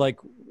you're like,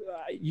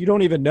 you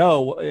don't even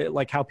know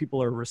like how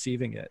people are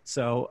receiving it.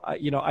 So,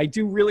 I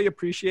do really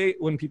appreciate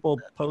when people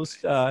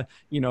post, rate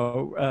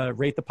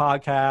the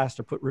podcast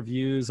or put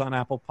reviews on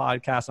Apple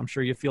Podcasts. I'm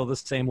sure you feel the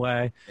same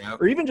way.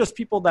 Yep. Or even just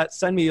people that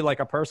send me like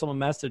a personal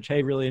message.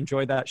 Hey, really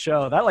enjoyed that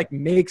show. That like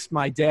makes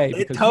my day.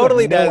 Because it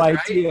totally does. No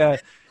idea right?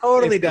 It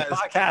totally if does. The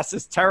podcast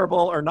is terrible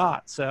or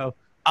not. So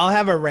I'll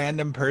have a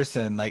random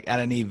person like at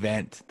an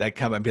event that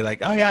come and be like,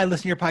 oh yeah, I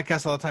listen to your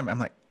podcast all the time. I'm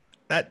like,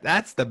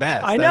 that's the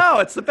best. I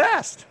know, it's the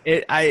best.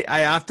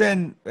 I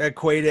often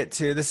equate it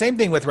to the same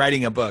thing with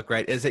writing a book,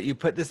 right? Is that you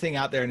put this thing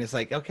out there and it's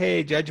like,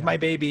 okay, judge my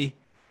baby,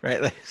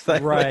 right?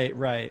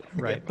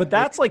 Right. But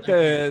that's like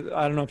I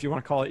don't know if you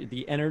want to call it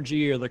the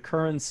energy or the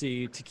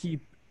currency to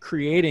keep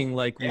creating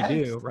like we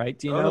do, right?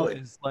 Do you know,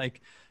 is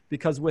like,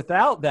 because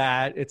without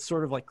that, it's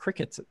sort of like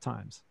crickets at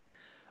times.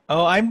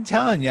 Oh, I'm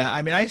telling you.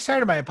 I mean, I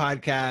started my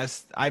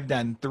podcast. I've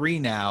done 3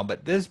 now,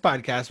 but this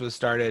podcast was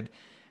started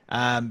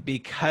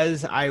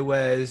because I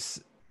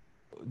was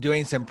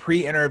doing some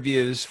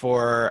pre-interviews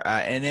for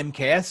an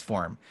MKS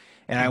form,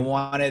 and I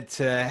wanted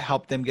to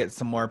help them get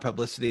some more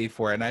publicity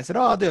for it. And I said,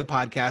 I'll do a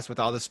podcast with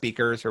all the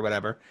speakers or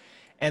whatever.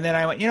 And then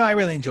I went, I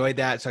really enjoyed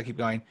that. So I keep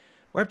going.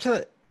 I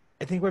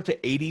think we're up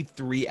to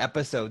 83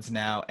 episodes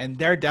now. And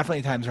there are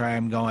definitely times where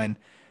I'm going,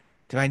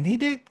 do I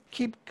need to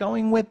keep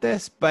going with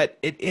this? But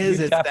it is,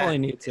 you definitely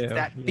need to. It's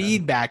that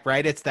feedback,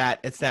 right? It's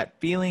that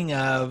feeling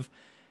of,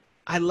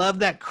 I love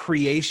that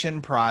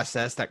creation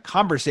process. That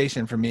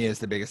conversation for me is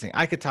the biggest thing.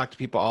 I could talk to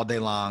people all day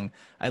long.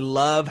 I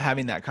love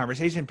having that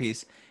conversation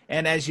piece.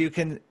 And as you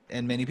can,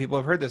 and many people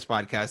have heard this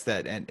podcast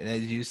and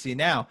as you see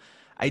now,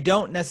 I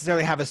don't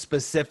necessarily have a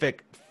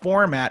specific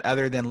format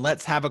other than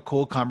let's have a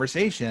cool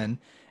conversation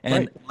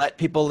and let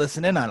people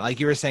listen in on it. Like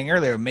you were saying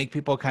earlier, make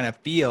people kind of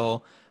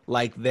feel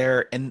like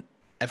they're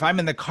if I'm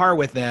in the car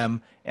with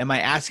them, am I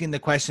asking the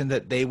question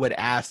that they would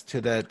ask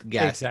to the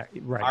guest?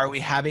 Exactly. Right. Are we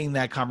having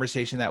that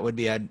conversation that would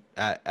be an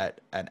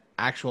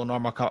actual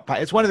normal?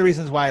 It's one of the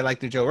reasons why I like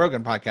the Joe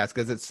Rogan podcast,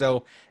 because it's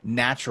so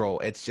natural.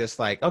 It's just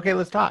like, okay,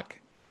 let's talk.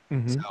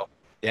 So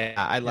yeah,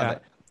 I love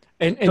it.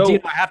 And So, Dean,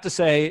 I have to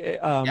say,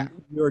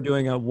 you're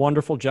doing a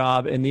wonderful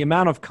job, and the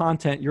amount of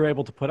content you're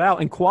able to put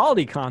out, and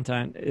quality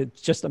content,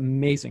 it's just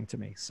amazing to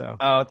me. So,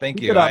 thank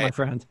you, good up, my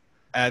friend.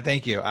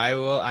 Thank you. I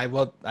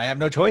will. I have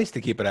no choice to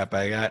keep it up.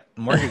 I got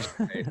mortgage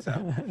paid,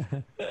 so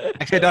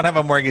actually, I don't have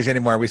a mortgage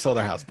anymore. We sold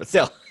our house, but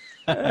still.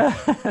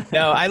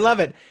 No, I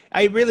love it.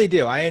 I really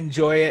do. I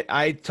enjoy it.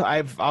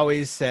 I've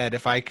always said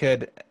if I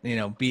could,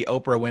 be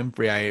Oprah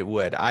Winfrey, I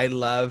would. I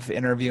love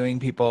interviewing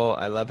people.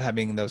 I love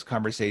having those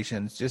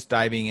conversations, just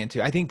diving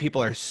into. I think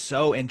people are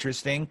so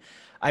interesting.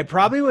 I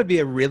probably would be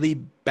a really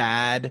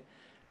bad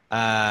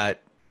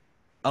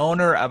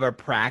owner of a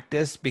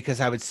practice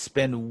because I would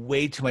spend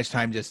way too much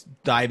time just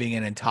diving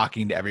in and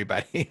talking to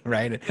everybody,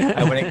 right?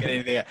 I wouldn't get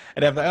anything.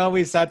 I'd have like,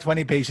 we saw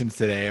 20 patients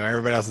today, or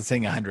everybody else is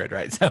seeing 100,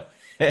 right? So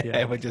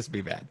it would just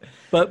be bad.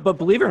 But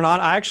believe it or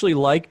not, I actually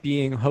like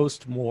being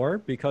host more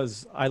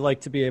because I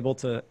like to be able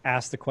to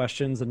ask the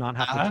questions and not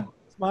have to talk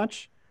as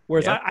much.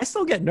 Whereas I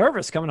still get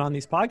nervous coming on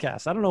these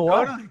podcasts. I don't know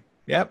why. Totally.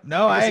 Yep.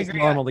 No, I agree.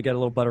 It's normal to get a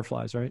little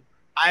butterflies, right?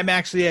 I'm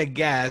actually a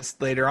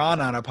guest later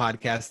on a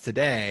podcast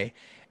today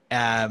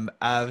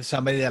of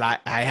somebody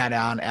that I had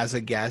on as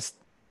a guest,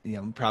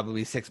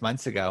 probably 6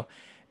 months ago.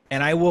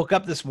 And I woke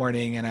up this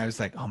morning and I was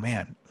like, oh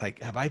man,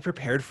 like, have I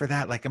prepared for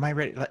that? Like, am I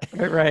ready?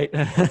 Right.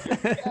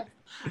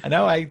 I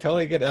know, I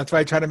totally get it. That's why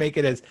I try to make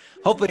it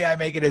hopefully I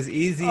make it as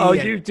easy. Oh,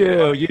 you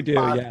do.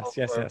 Yes.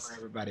 For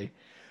everybody.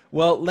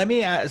 Well, let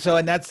me, I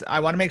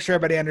want to make sure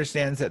everybody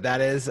understands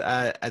that is,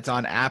 it's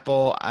on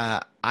Apple,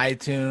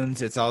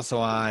 iTunes. It's also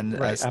on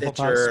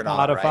Stitcher,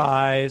 Apple,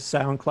 Spotify,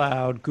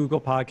 SoundCloud,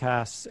 Google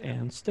Podcasts,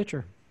 and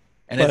Stitcher.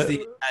 And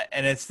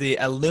it's the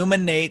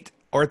Illuminate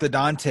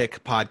Orthodontic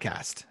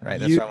podcast, right?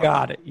 That's you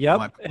got it.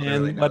 Yep.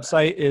 And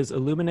website is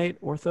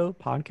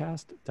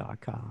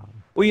illuminateorthopodcast.com.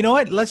 Well, you know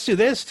what? Let's do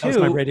this too. That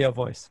was my radio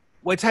voice.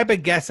 What type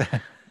of guest?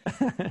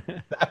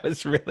 That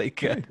was really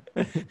good.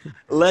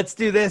 Let's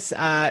do this.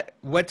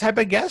 What type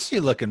of guests are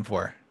you looking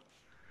for?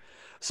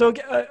 So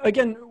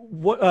again,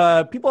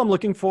 what people I'm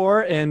looking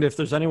for, and if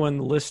there's anyone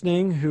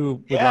listening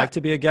who would like to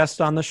be a guest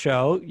on the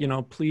show,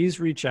 please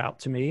reach out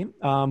to me.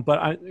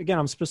 But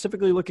I'm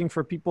specifically looking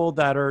for people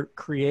that are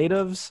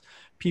creatives,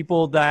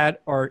 people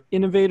that are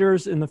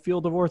innovators in the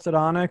field of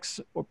orthodontics,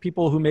 or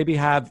people who maybe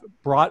have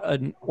brought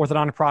an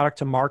orthodontic product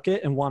to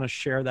market and want to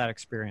share that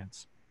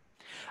experience.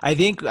 I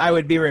think I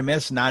would be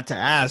remiss not to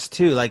ask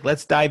too, like,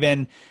 let's dive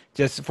in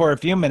just for a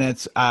few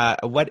minutes.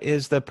 What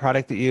is the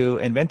product that you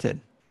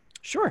invented?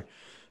 Sure.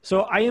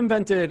 So I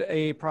invented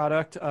a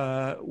product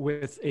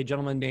with a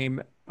gentleman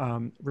named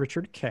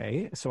Richard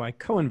Kay. So I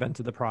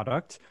co-invented the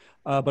product,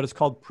 but it's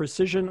called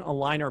Precision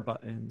Aligner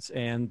Buttons.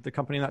 And the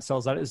company that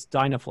sells that is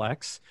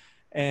Dynaflex.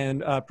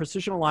 And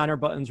Precision Aligner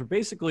Buttons are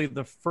basically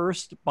the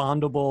first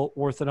bondable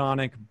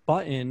orthodontic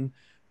button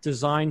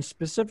designed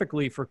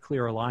specifically for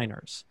clear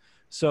aligners.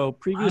 So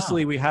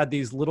previously we had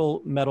these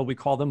little metal, we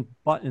call them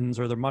buttons,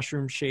 or they're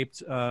mushroom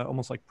shaped,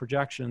 almost like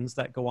projections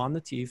that go on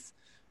the teeth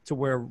to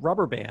wear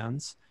rubber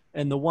bands.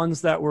 And the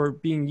ones that were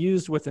being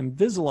used with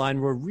Invisalign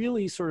were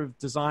really sort of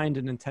designed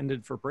and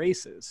intended for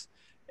braces.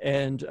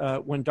 And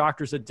when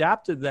doctors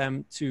adapted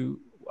them to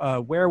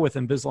wear with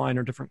Invisalign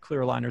or different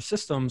clear aligner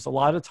systems, a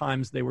lot of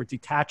times they were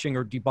detaching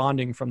or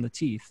debonding from the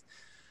teeth.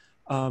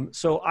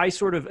 So I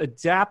sort of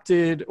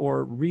adapted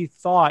or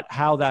rethought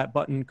how that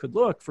button could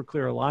look for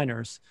clear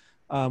aligners.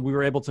 We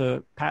were able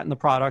to patent the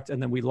product,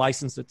 and then we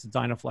licensed it to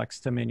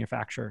Dynaflex to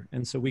manufacture.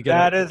 And so we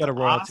get a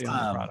royalty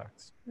on the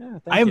products. Yeah,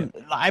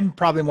 I'm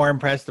probably more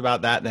impressed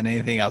about that than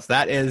anything else.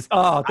 That is,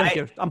 thank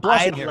you. I'm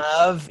blushing here. I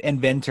love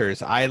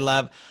inventors. I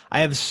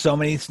have so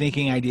many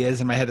sneaking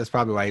ideas in my head. That's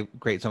probably why I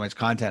create so much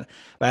content,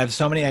 but I have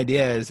so many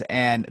ideas.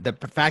 And the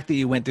fact that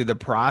you went through the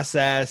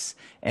process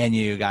and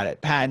you got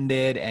it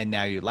patented and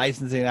now you're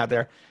licensing it out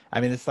there.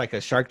 I mean, it's like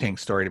a Shark Tank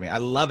story to me. I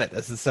love it.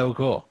 This is so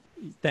cool.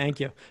 Thank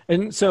you.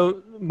 And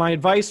so my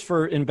advice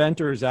for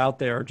inventors out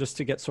there, just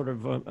to get sort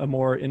of a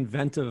more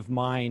inventive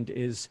mind,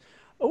 is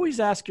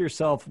always ask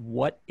yourself,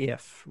 what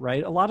if,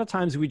 right? A lot of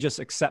times we just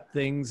accept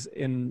things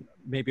in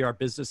maybe our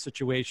business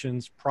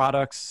situations,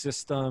 products,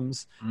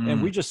 systems,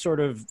 and we just sort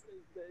of,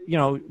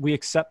 we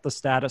accept the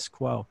status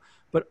quo.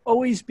 But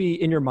always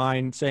be in your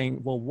mind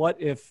saying, well, what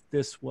if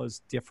this was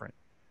different?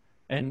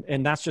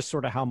 And that's just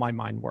sort of how my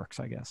mind works,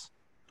 I guess.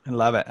 I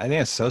love it. I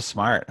think it's so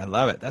smart. I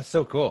love it. That's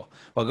so cool.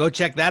 Well, go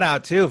check that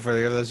out too for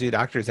those of you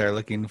doctors that are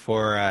looking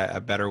for a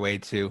better way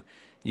to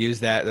use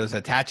those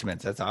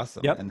attachments. That's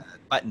awesome. Yep. And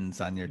buttons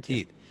on your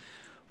teeth.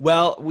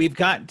 Well, we've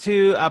got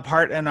to a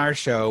part in our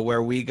show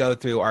where we go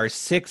through our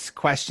 6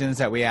 questions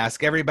that we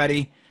ask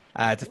everybody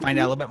to find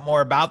out a little bit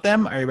more about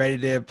them. Are you ready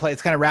to play?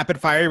 It's kind of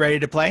rapid fire. You ready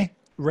to play?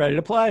 Ready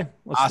to play.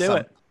 Let's do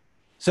it.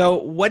 So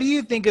what do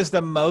you think is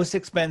the most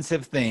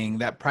expensive thing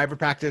that private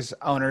practice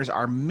owners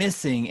are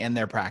missing in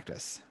their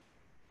practice?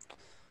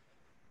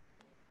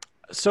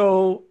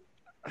 So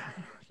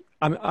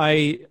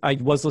I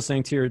was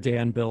listening to your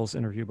Dan Bills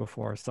interview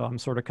before, so I'm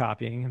sort of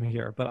copying him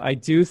here. But I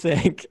do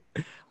think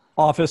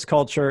office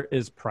culture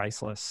is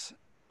priceless.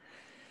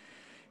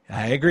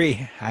 I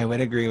agree. I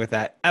would agree with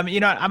that. You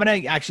know, I'm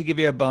going to actually give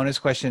you a bonus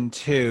question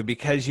too,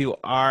 because you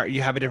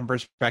have a different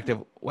perspective.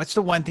 What's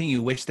the one thing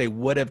you wish they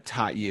would have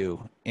taught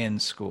you in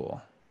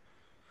school?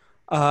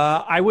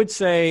 I would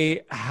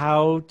say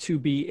how to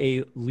be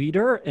a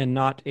leader and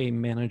not a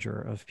manager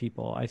of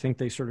people. I think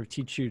they sort of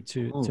teach you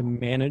to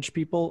manage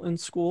people in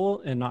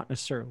school and not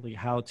necessarily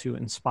how to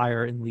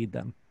inspire and lead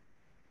them.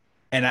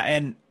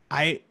 And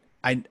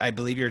I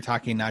believe you're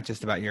talking not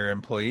just about your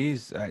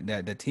employees,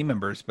 the team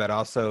members, but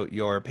also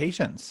your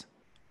patients.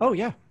 Oh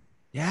yeah.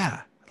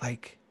 Yeah,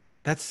 like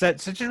that's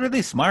such a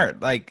really smart,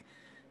 like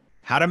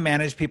how to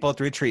manage people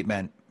through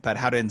treatment, but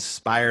how to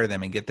inspire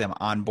them and get them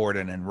on board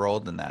and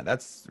enrolled in that.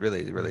 That's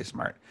really, really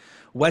smart.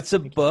 What's a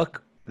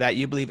book that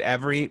you believe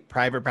every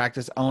private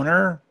practice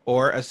owner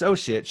or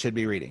associate should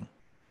be reading?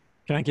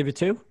 Can I give you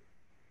two?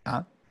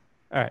 Huh?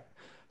 All right.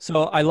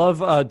 So I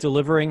love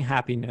Delivering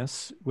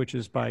Happiness, which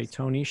is by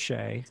Tony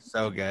Hsieh.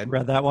 So good.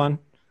 Read that one?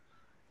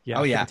 Yeah.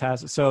 Oh, yeah.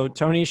 Fantastic. So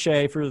Tony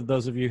Hsieh, for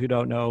those of you who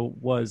don't know,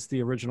 was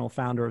the original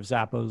founder of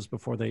Zappos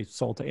before they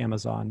sold to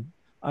Amazon.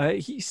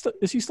 Is he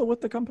still with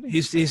the company?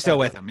 He's still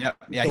with them. Yep.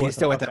 Yeah, he's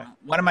still with them.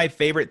 One of my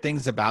favorite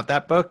things about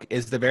that book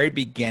is the very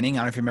beginning. I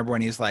don't know if you remember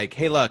when he's like,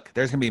 hey, look,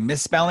 there's going to be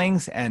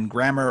misspellings and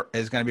grammar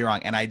is going to be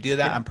wrong. And I do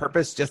that on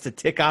purpose just to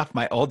tick off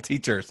my old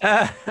teachers.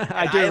 I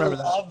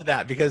love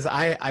that because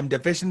I'm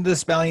deficient in the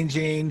spelling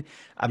gene.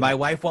 My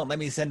wife won't let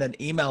me send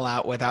an email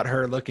out without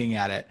her looking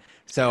at it.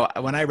 So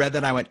when I read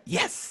that, I went,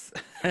 yes.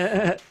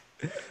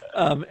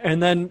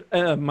 And then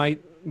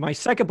my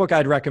second book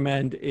I'd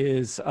recommend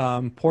is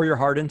Pour Your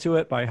Heart Into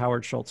It by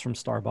Howard Schultz from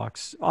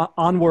Starbucks.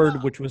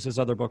 Onward, which was his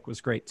other book,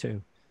 was great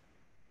too.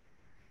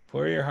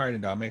 Pour Your Heart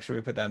Into It. I'll make sure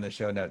we put that in the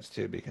show notes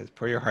too, because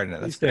Pour Your Heart Into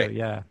It. That's great.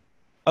 Yeah.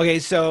 Okay,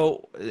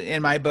 so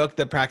in my book,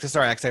 The Practice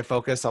RX, I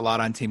focus a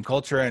lot on team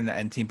culture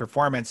and team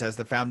performance as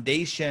the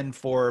foundation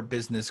for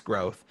business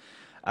growth.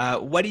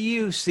 What do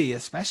you see,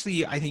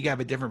 especially, I think you have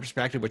a different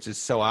perspective, which is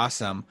so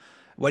awesome.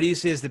 What do you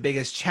see as the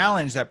biggest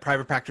challenge that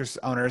private practice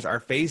owners are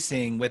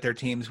facing with their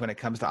teams when it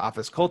comes to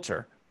office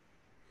culture?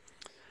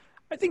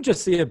 I think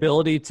just the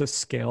ability to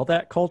scale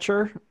that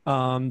culture.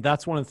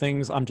 That's one of the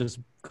things I'm just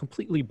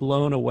completely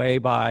blown away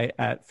by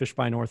at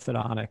Fishbein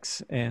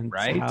Orthodontics, and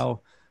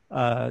how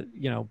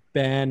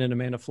Ben and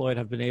Amanda Floyd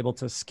have been able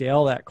to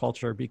scale that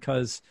culture,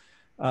 because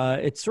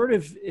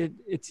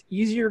it's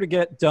easier to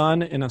get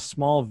done in a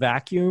small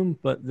vacuum,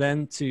 but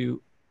then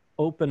to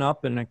open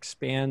up and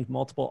expand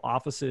multiple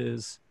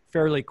offices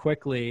fairly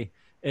quickly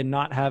and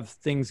not have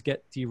things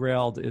get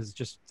derailed is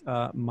just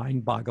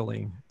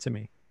mind-boggling to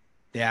me.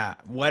 Yeah,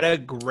 what a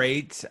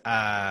great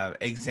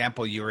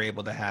example you were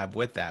able to have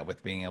with that,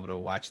 with being able to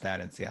watch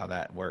that and see how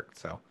that worked.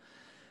 So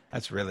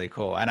that's really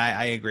cool. And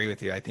I agree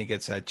with you. I think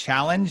it's a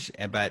challenge,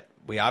 but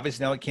we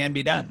obviously know it can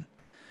be done.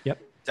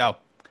 Yep. So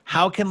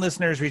how can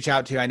listeners reach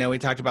out to you? I know we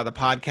talked about the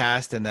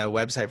podcast and the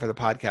website for the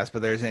podcast,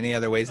 but there's any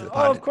other ways of the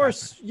podcast? Oh, of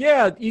course.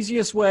 Yeah.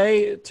 Easiest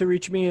way to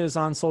reach me is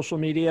on social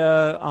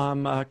media.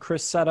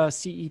 Chris Cetta,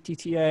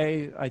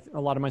 Cetta. A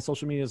lot of my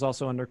social media is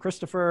also under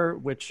Christopher,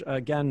 which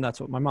again,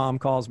 that's what my mom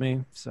calls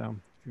me. So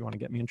if you want to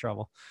get me in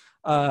trouble,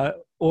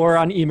 or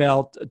on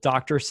email,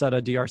 Dr.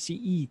 Cetta,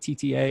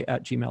 DRCETTA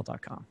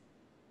 @gmail.com.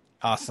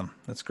 Awesome.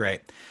 That's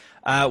great.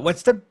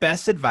 What's the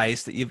best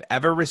advice that you've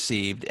ever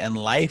received in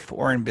life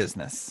or in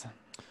business?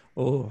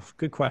 Oh,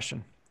 good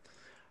question.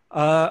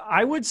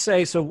 I would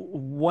say, so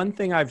one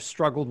thing I've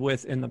struggled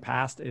with in the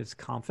past is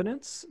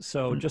confidence.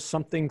 So just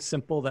something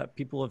simple that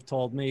people have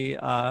told me.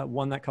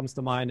 One that comes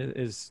to mind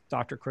is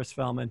Dr. Chris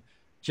Feldman.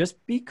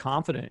 Just be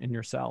confident in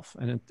yourself.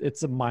 And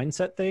it's a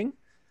mindset thing.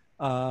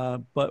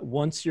 But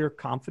once you're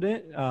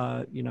confident,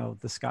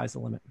 the sky's the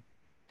limit.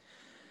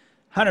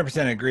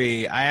 100%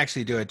 agree. I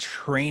actually do a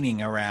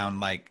training around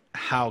like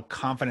how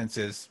confidence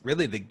is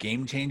really the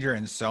game changer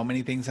in so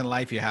many things in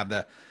life. You have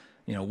the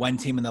one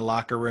team in the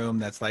locker room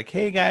that's like,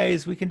 hey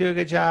guys, we can do a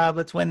good job.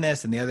 Let's win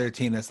this. And the other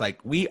team that's like,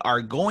 we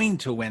are going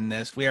to win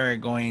this. We are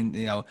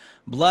going,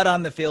 blood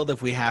on the field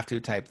if we have to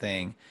type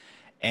thing.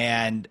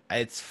 And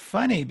it's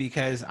funny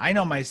because I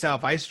know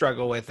myself, I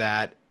struggle with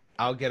that.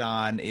 I'll get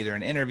on either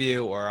an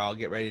interview or I'll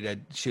get ready to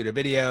shoot a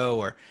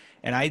video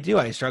and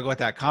I struggle with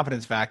that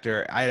confidence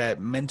factor. I had a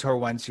mentor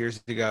once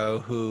years ago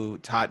who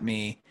taught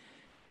me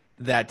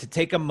that to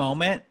take a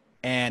moment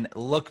and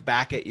look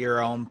back at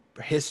your own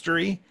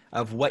history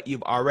of what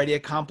you've already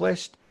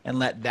accomplished and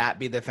let that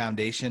be the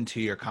foundation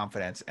to your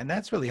confidence. And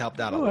that's really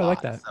helped out a lot. I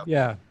like that. So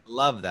yeah.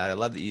 Love that. I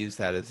love that you use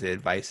that as the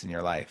advice in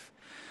your life.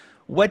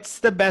 What's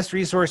the best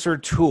resource or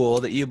tool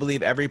that you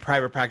believe every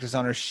private practice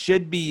owner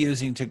should be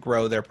using to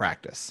grow their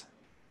practice?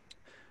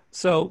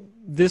 So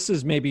this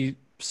is maybe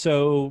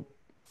so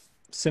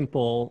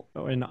simple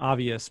and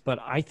obvious, but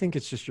I think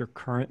it's just your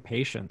current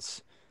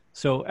patients.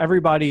 So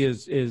everybody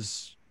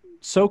is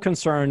so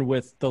concerned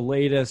with the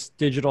latest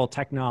digital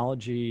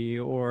technology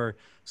or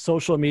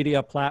social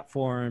media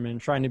platform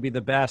and trying to be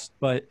the best.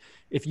 But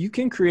if you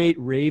can create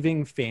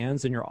raving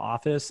fans in your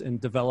office and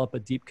develop a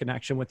deep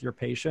connection with your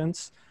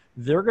patients,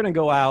 they're going to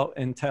go out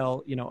and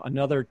tell,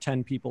 another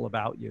 10 people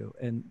about you.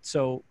 And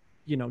so,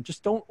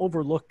 just don't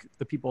overlook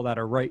the people that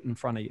are right in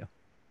front of you.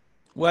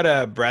 What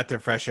a breath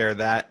of fresh air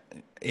that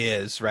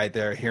is right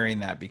there, hearing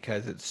that,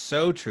 because it's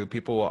so true.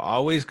 People will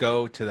always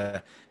go to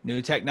the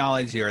new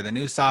technology or the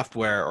new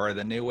software or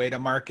the new way to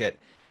market,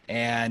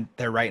 and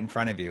they're right in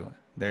front of you.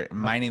 They're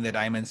mining the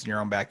diamonds in your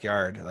own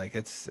backyard. Like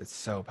it's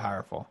so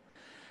powerful.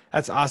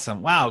 That's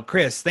awesome. Wow,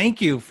 Chris,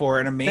 thank you for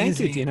an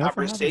amazing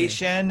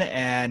conversation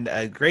and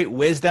a great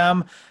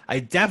wisdom. I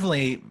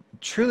definitely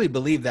truly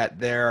believe that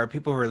there are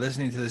people who are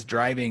listening to this,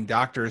 driving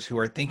doctors who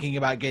are thinking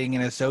about getting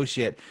an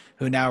associate,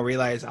 who now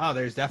realize, oh,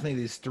 there's definitely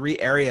these 3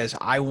 areas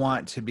I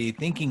want to be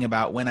thinking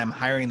about when I'm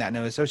hiring that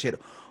new associate.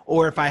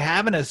 Or if I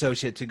have an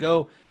associate, to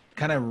go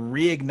kind of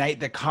reignite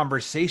the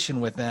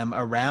conversation with them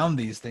around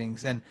these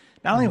things. And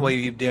not only will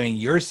you be doing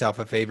yourself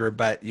a favor,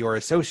 but your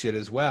associate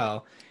as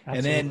well. Absolutely.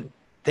 And then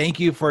thank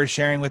you for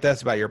sharing with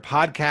us about your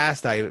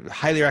podcast. I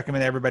highly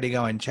recommend everybody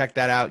go and check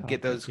that out,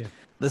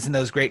 listen to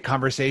those great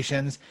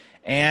conversations.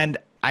 And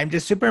I'm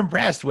just super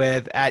impressed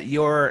with, at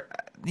your,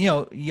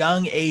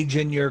 young age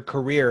in your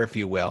career, if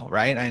you will,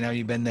 right? I know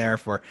you've been there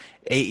for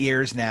 8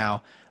 years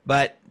now,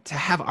 but to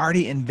have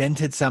already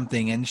invented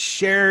something and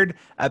shared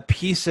a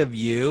piece of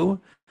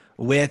you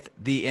with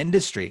the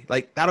industry,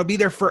 like that'll be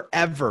there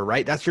forever,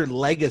 right? That's your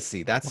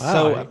legacy. That's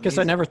so I guess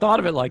I never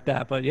thought of it like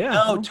that, but yeah.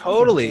 No,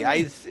 totally.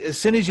 As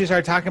soon as you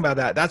start talking about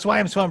that, that's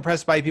why I'm so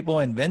impressed by people who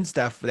invent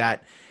stuff,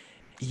 that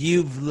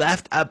you've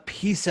left a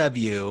piece of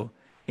you.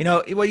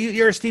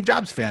 You're a Steve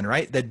Jobs fan,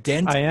 right? The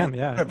dent in the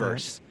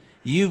universe. Yeah.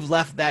 You've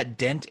left that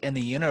dent in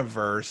the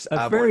universe.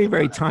 A very,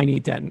 very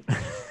tiny dent.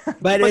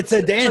 But it's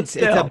a dent.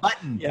 It's a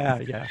button.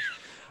 Yeah.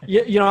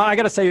 I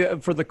got to say,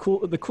 for the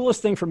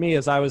coolest thing for me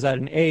is I was at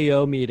an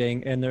AAO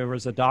meeting, and there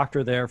was a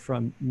doctor there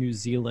from New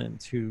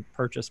Zealand who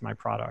purchased my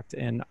product.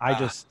 And I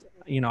just,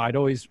 I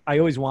always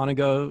want to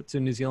go to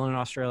New Zealand and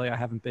Australia. I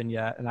haven't been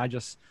yet. And that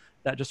just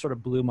sort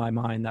of blew my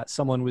mind that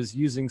someone was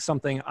using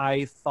something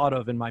I thought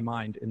of in my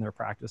mind in their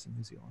practice in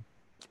New Zealand.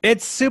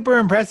 It's super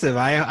impressive.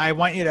 I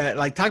want you to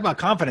talk about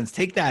confidence.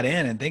 Take that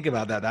in and think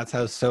about that.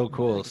 That's so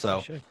cool.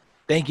 So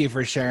thank you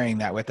for sharing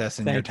that with us.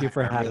 And thank you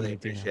for having me. I really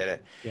appreciate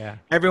it. Yeah.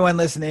 Everyone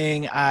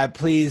listening,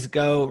 please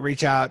go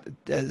reach out,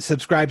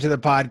 subscribe to the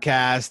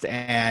podcast,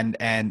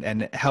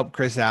 and help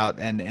Chris out.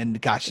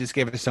 And gosh, just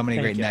gave us so many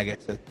great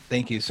nuggets. So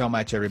thank you so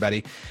much,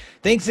 everybody.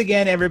 Thanks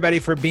again, everybody,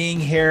 for being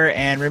here.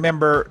 And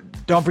remember,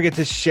 don't forget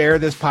to share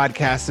this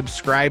podcast,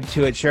 subscribe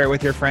to it, share it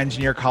with your friends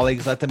and your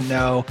colleagues. Let them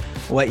know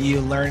what you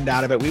learned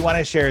out of it. We want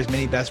to share as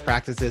many best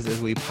practices as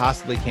we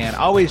possibly can,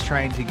 always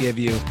trying to give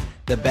you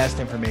the best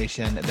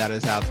information that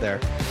is out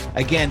there.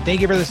 Again, thank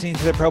you for listening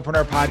to the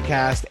Propreneur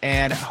Podcast,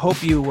 and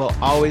hope you will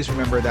always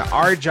remember that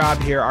our job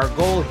here, our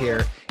goal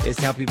here, is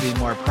to help you be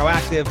more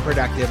proactive,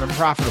 productive, and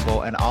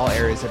profitable in all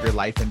areas of your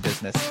life and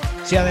business.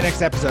 See you on the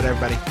next episode,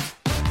 everybody.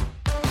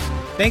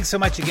 Thanks so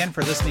much again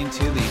for listening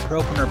to the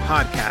Propreneur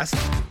Podcast.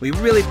 We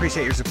really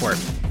appreciate your support.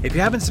 If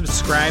you haven't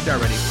subscribed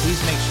already,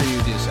 please make sure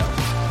you do so.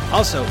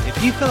 Also,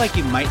 if you feel like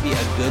you might be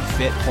a good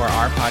fit for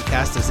our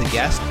podcast as a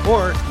guest,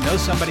 or know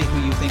somebody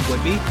who you think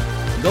would be,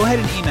 go ahead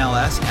and email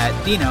us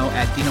at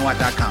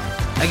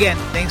dino@dinowatt.com. Again,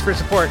 thanks for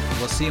support.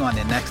 We'll see you on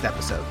the next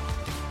episode.